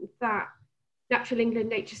important that Natural England,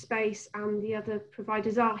 Nature Space and the other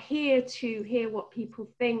providers are here to hear what people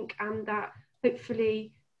think, and that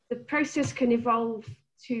hopefully the process can evolve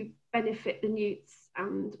to benefit the newts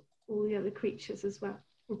and all the other creatures as well.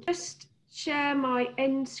 I'll just share my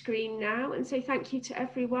end screen now and say thank you to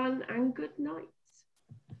everyone and good night.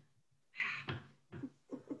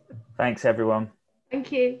 Thanks, everyone.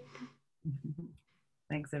 Thank you.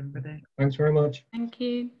 Thanks, everybody. Thanks very much. Thank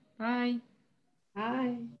you. Bye.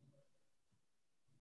 Bye.